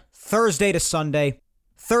set, Thursday to Sunday.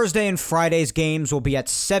 Thursday and Friday's games will be at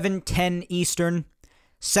 7:10 Eastern.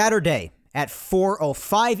 Saturday at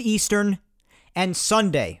 4:05 Eastern. And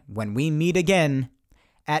Sunday, when we meet again,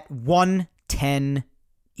 at 1:10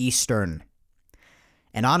 Eastern.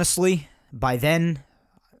 And honestly, by then,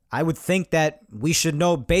 I would think that we should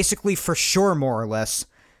know basically for sure, more or less,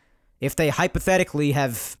 if they hypothetically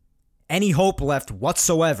have any hope left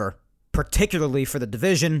whatsoever, particularly for the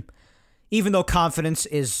division, even though confidence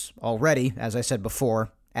is already, as I said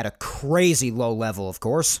before, at a crazy low level, of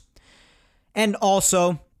course. And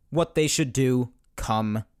also, what they should do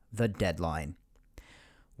come the deadline.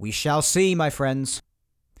 We shall see, my friends.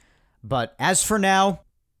 But as for now,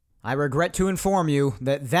 I regret to inform you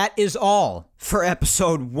that that is all for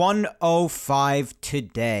episode 105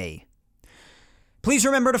 today. Please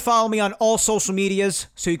remember to follow me on all social medias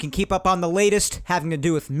so you can keep up on the latest having to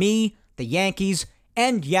do with me, the Yankees,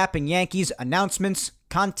 and Yapping Yankees announcements,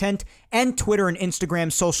 content, and Twitter and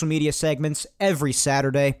Instagram social media segments every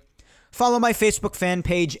Saturday. Follow my Facebook fan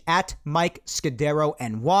page at Mike Scudero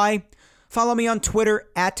NY. Follow me on Twitter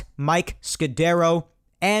at Mike Scudero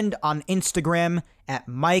and on Instagram at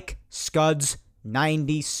Mike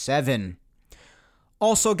Scuds97.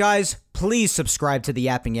 Also, guys, please subscribe to the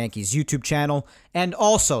Yapping Yankees YouTube channel and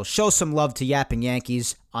also show some love to Yapping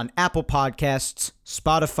Yankees on Apple Podcasts,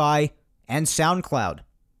 Spotify, and SoundCloud.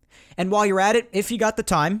 And while you're at it, if you got the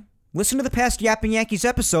time, listen to the past Yapping Yankees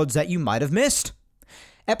episodes that you might have missed.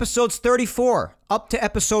 Episodes 34 up to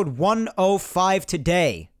episode 105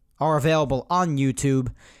 today are available on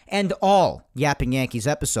YouTube, and all Yapping Yankees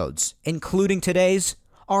episodes, including today's,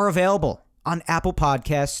 are available on Apple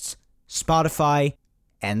Podcasts, Spotify,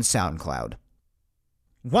 and SoundCloud.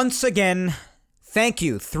 Once again, thank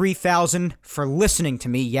you, 3,000, for listening to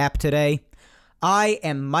me yap today. I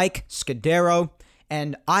am Mike Scudero,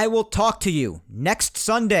 and I will talk to you next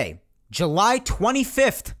Sunday, July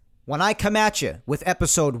 25th, when I come at you with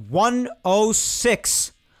episode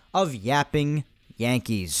 106 of Yapping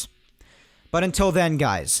Yankees. But until then,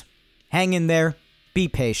 guys, hang in there, be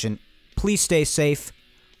patient, please stay safe,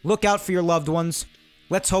 look out for your loved ones.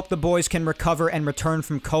 Let's hope the boys can recover and return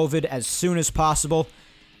from COVID as soon as possible.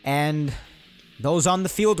 And those on the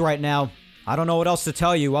field right now, I don't know what else to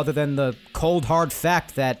tell you other than the cold, hard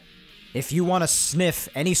fact that if you want to sniff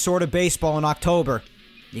any sort of baseball in October,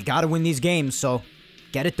 you got to win these games, so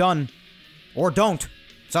get it done. Or don't.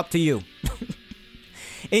 It's up to you.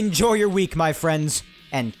 Enjoy your week, my friends,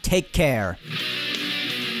 and take care.